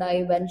friends that I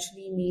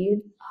eventually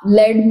made,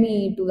 led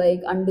me to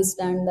like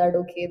understand that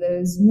okay,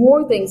 there's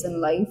more things in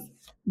life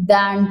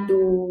than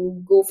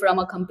to go from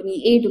a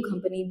company A to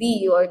company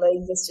B, or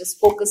like just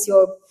focus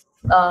your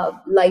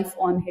life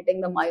on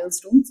hitting the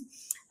milestones.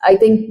 I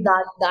think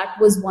that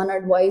was one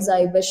advice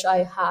I wish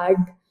I had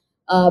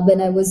when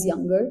I was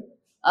younger.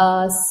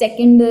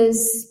 Second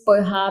is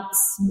perhaps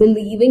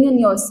believing in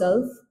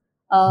yourself.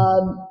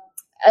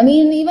 I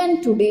mean,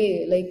 even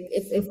today, like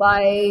if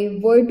I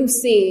were to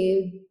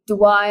say,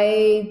 do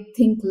I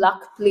think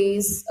luck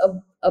plays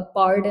a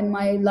part in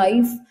my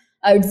life?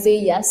 I would say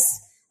yes.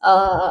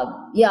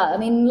 Yeah, I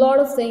mean, a lot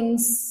of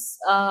things.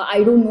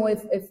 I don't know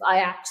if it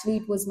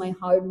was my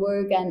hard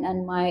work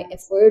and my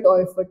effort,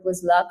 or if it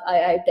was luck.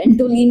 I tend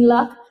to lean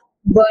luck.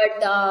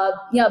 But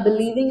yeah,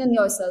 believing in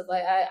yourself,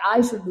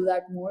 I should do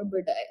that more.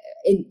 But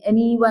in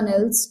anyone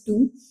else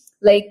too,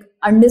 like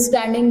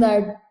understanding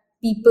that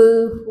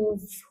people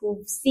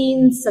who've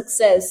seen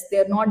success,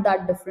 they're not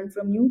that different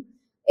from you.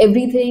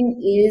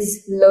 Everything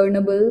is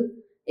learnable.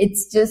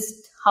 It's just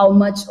how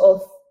much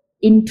of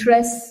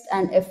interest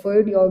and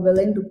effort you're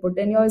willing to put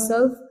in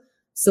yourself.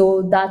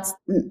 So that's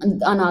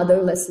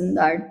another lesson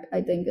that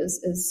I think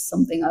is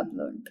something I've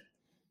learned.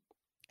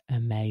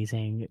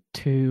 Amazing.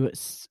 Two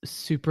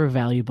super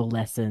valuable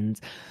lessons.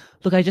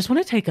 Look, I just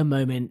want to take a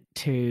moment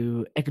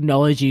to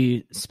acknowledge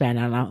you,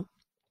 Spandana,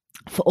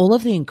 for all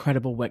of the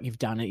incredible work you've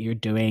done, that you're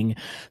doing,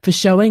 for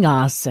showing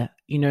us,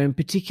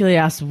 particularly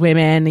us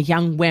women,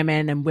 young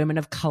women and women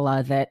of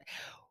color, that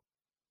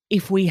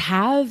if we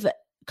have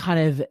kind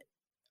of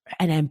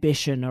an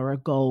ambition or a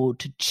goal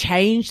to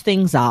change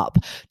things up,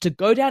 to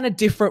go down a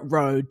different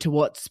road to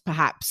what's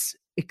perhaps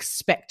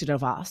expected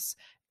of us,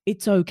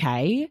 it's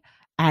okay.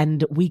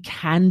 And we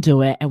can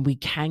do it and we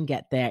can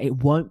get there. It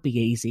won't be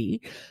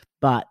easy,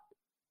 but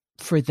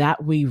for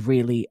that, we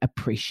really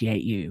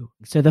appreciate you.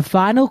 So the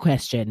final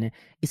question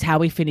is how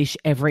we finish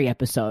every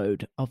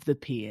episode of the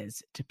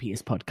Peers to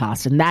Peers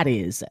podcast. And that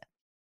is,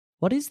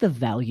 what is the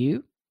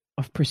value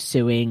of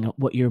pursuing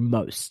what you're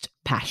most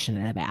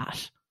passionate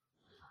about?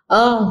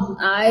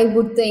 I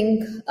would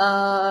think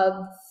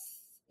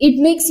it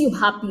makes you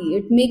happy.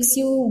 It makes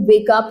you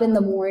wake up in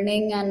the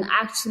morning and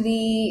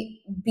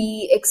actually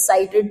be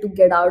excited to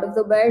get out of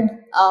the bed.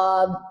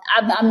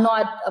 I'm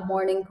not a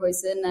morning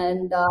person,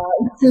 and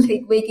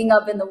like waking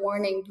up in the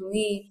morning to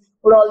me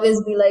would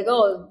always be like,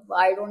 oh,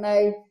 why don't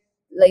I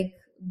like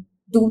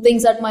do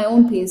things at my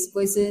own pace,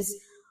 versus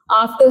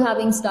after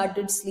having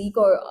started Sleek,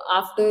 or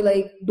after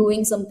like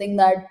doing something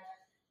that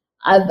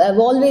I've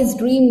always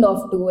dreamed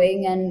of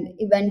doing, and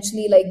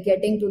eventually like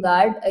getting to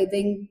that. I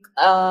think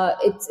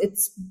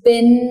it's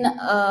been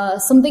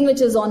something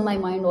which is on my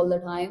mind all the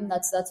time.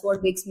 That's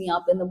what wakes me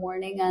up in the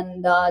morning,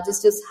 and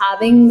just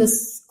having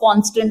this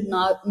constant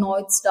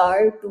North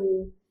Star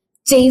to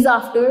chase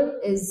after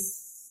is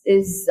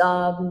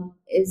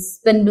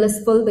been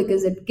blissful,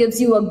 because it gives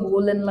you a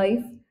goal in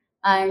life.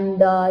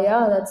 And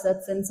yeah,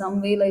 that's in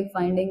some way like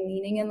finding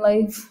meaning in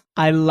life.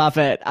 I love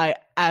it. I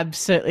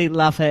absolutely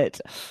love it.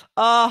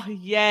 Oh,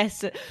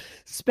 yes.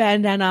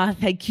 Spandana,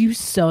 thank you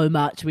so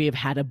much. We have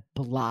had a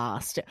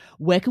blast.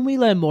 Where can we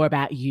learn more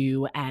about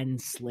you and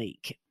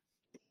Sleek?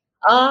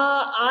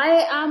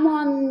 I am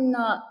on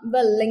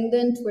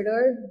LinkedIn,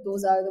 Twitter.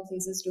 Those are the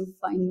places to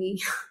find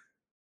me.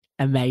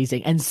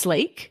 Amazing. And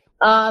Sleek?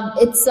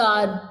 It's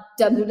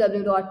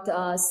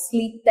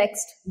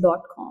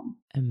www.sleektext.com.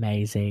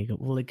 Amazing.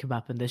 We'll link them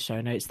up in the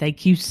show notes.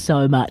 Thank you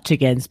so much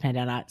again,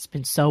 Spandana. It's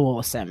been so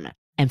awesome.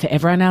 And for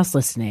everyone else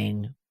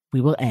listening,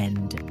 we will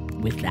end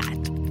with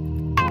that.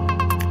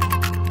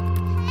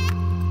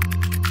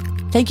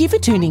 Thank you for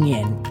tuning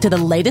in to the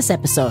latest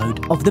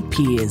episode of the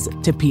Peers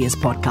to Peers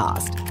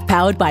podcast,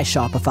 powered by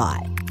Shopify.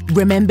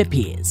 Remember,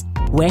 Peers,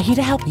 we're here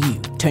to help you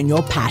turn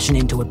your passion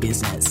into a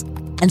business.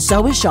 And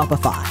so is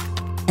Shopify.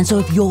 And so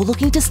if you're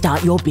looking to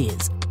start your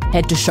biz,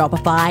 head to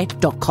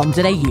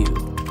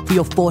shopify.com.au for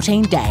your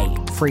 14-day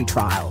free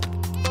trial.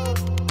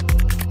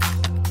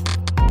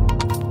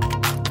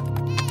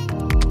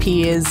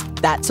 Peers,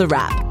 that's a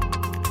wrap.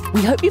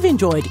 We hope you've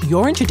enjoyed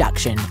your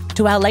introduction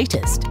to our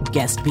latest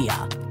guest peer,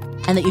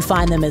 and that you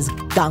find them as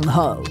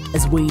gung-ho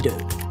as we do,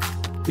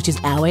 which is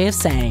our way of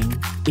saying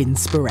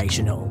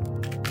inspirational.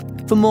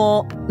 For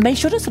more, make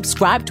sure to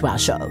subscribe to our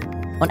show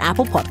on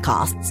Apple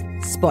Podcasts,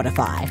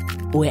 Spotify,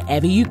 or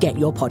wherever you get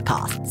your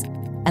podcasts,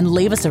 and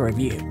leave us a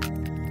review.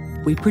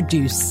 We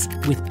produce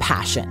with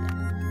passion,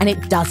 and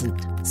it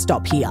doesn't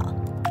stop here.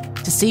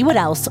 To see what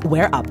else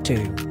we're up to,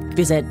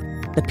 visit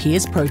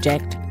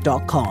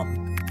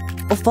thepeersproject.com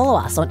or follow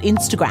us on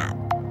Instagram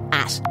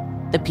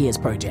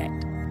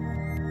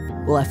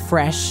 @thepeersproject. We'll have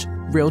fresh,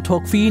 real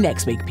talk for you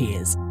next week,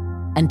 peers.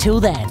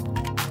 Until then,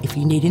 if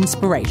you need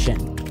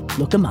inspiration,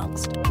 look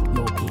amongst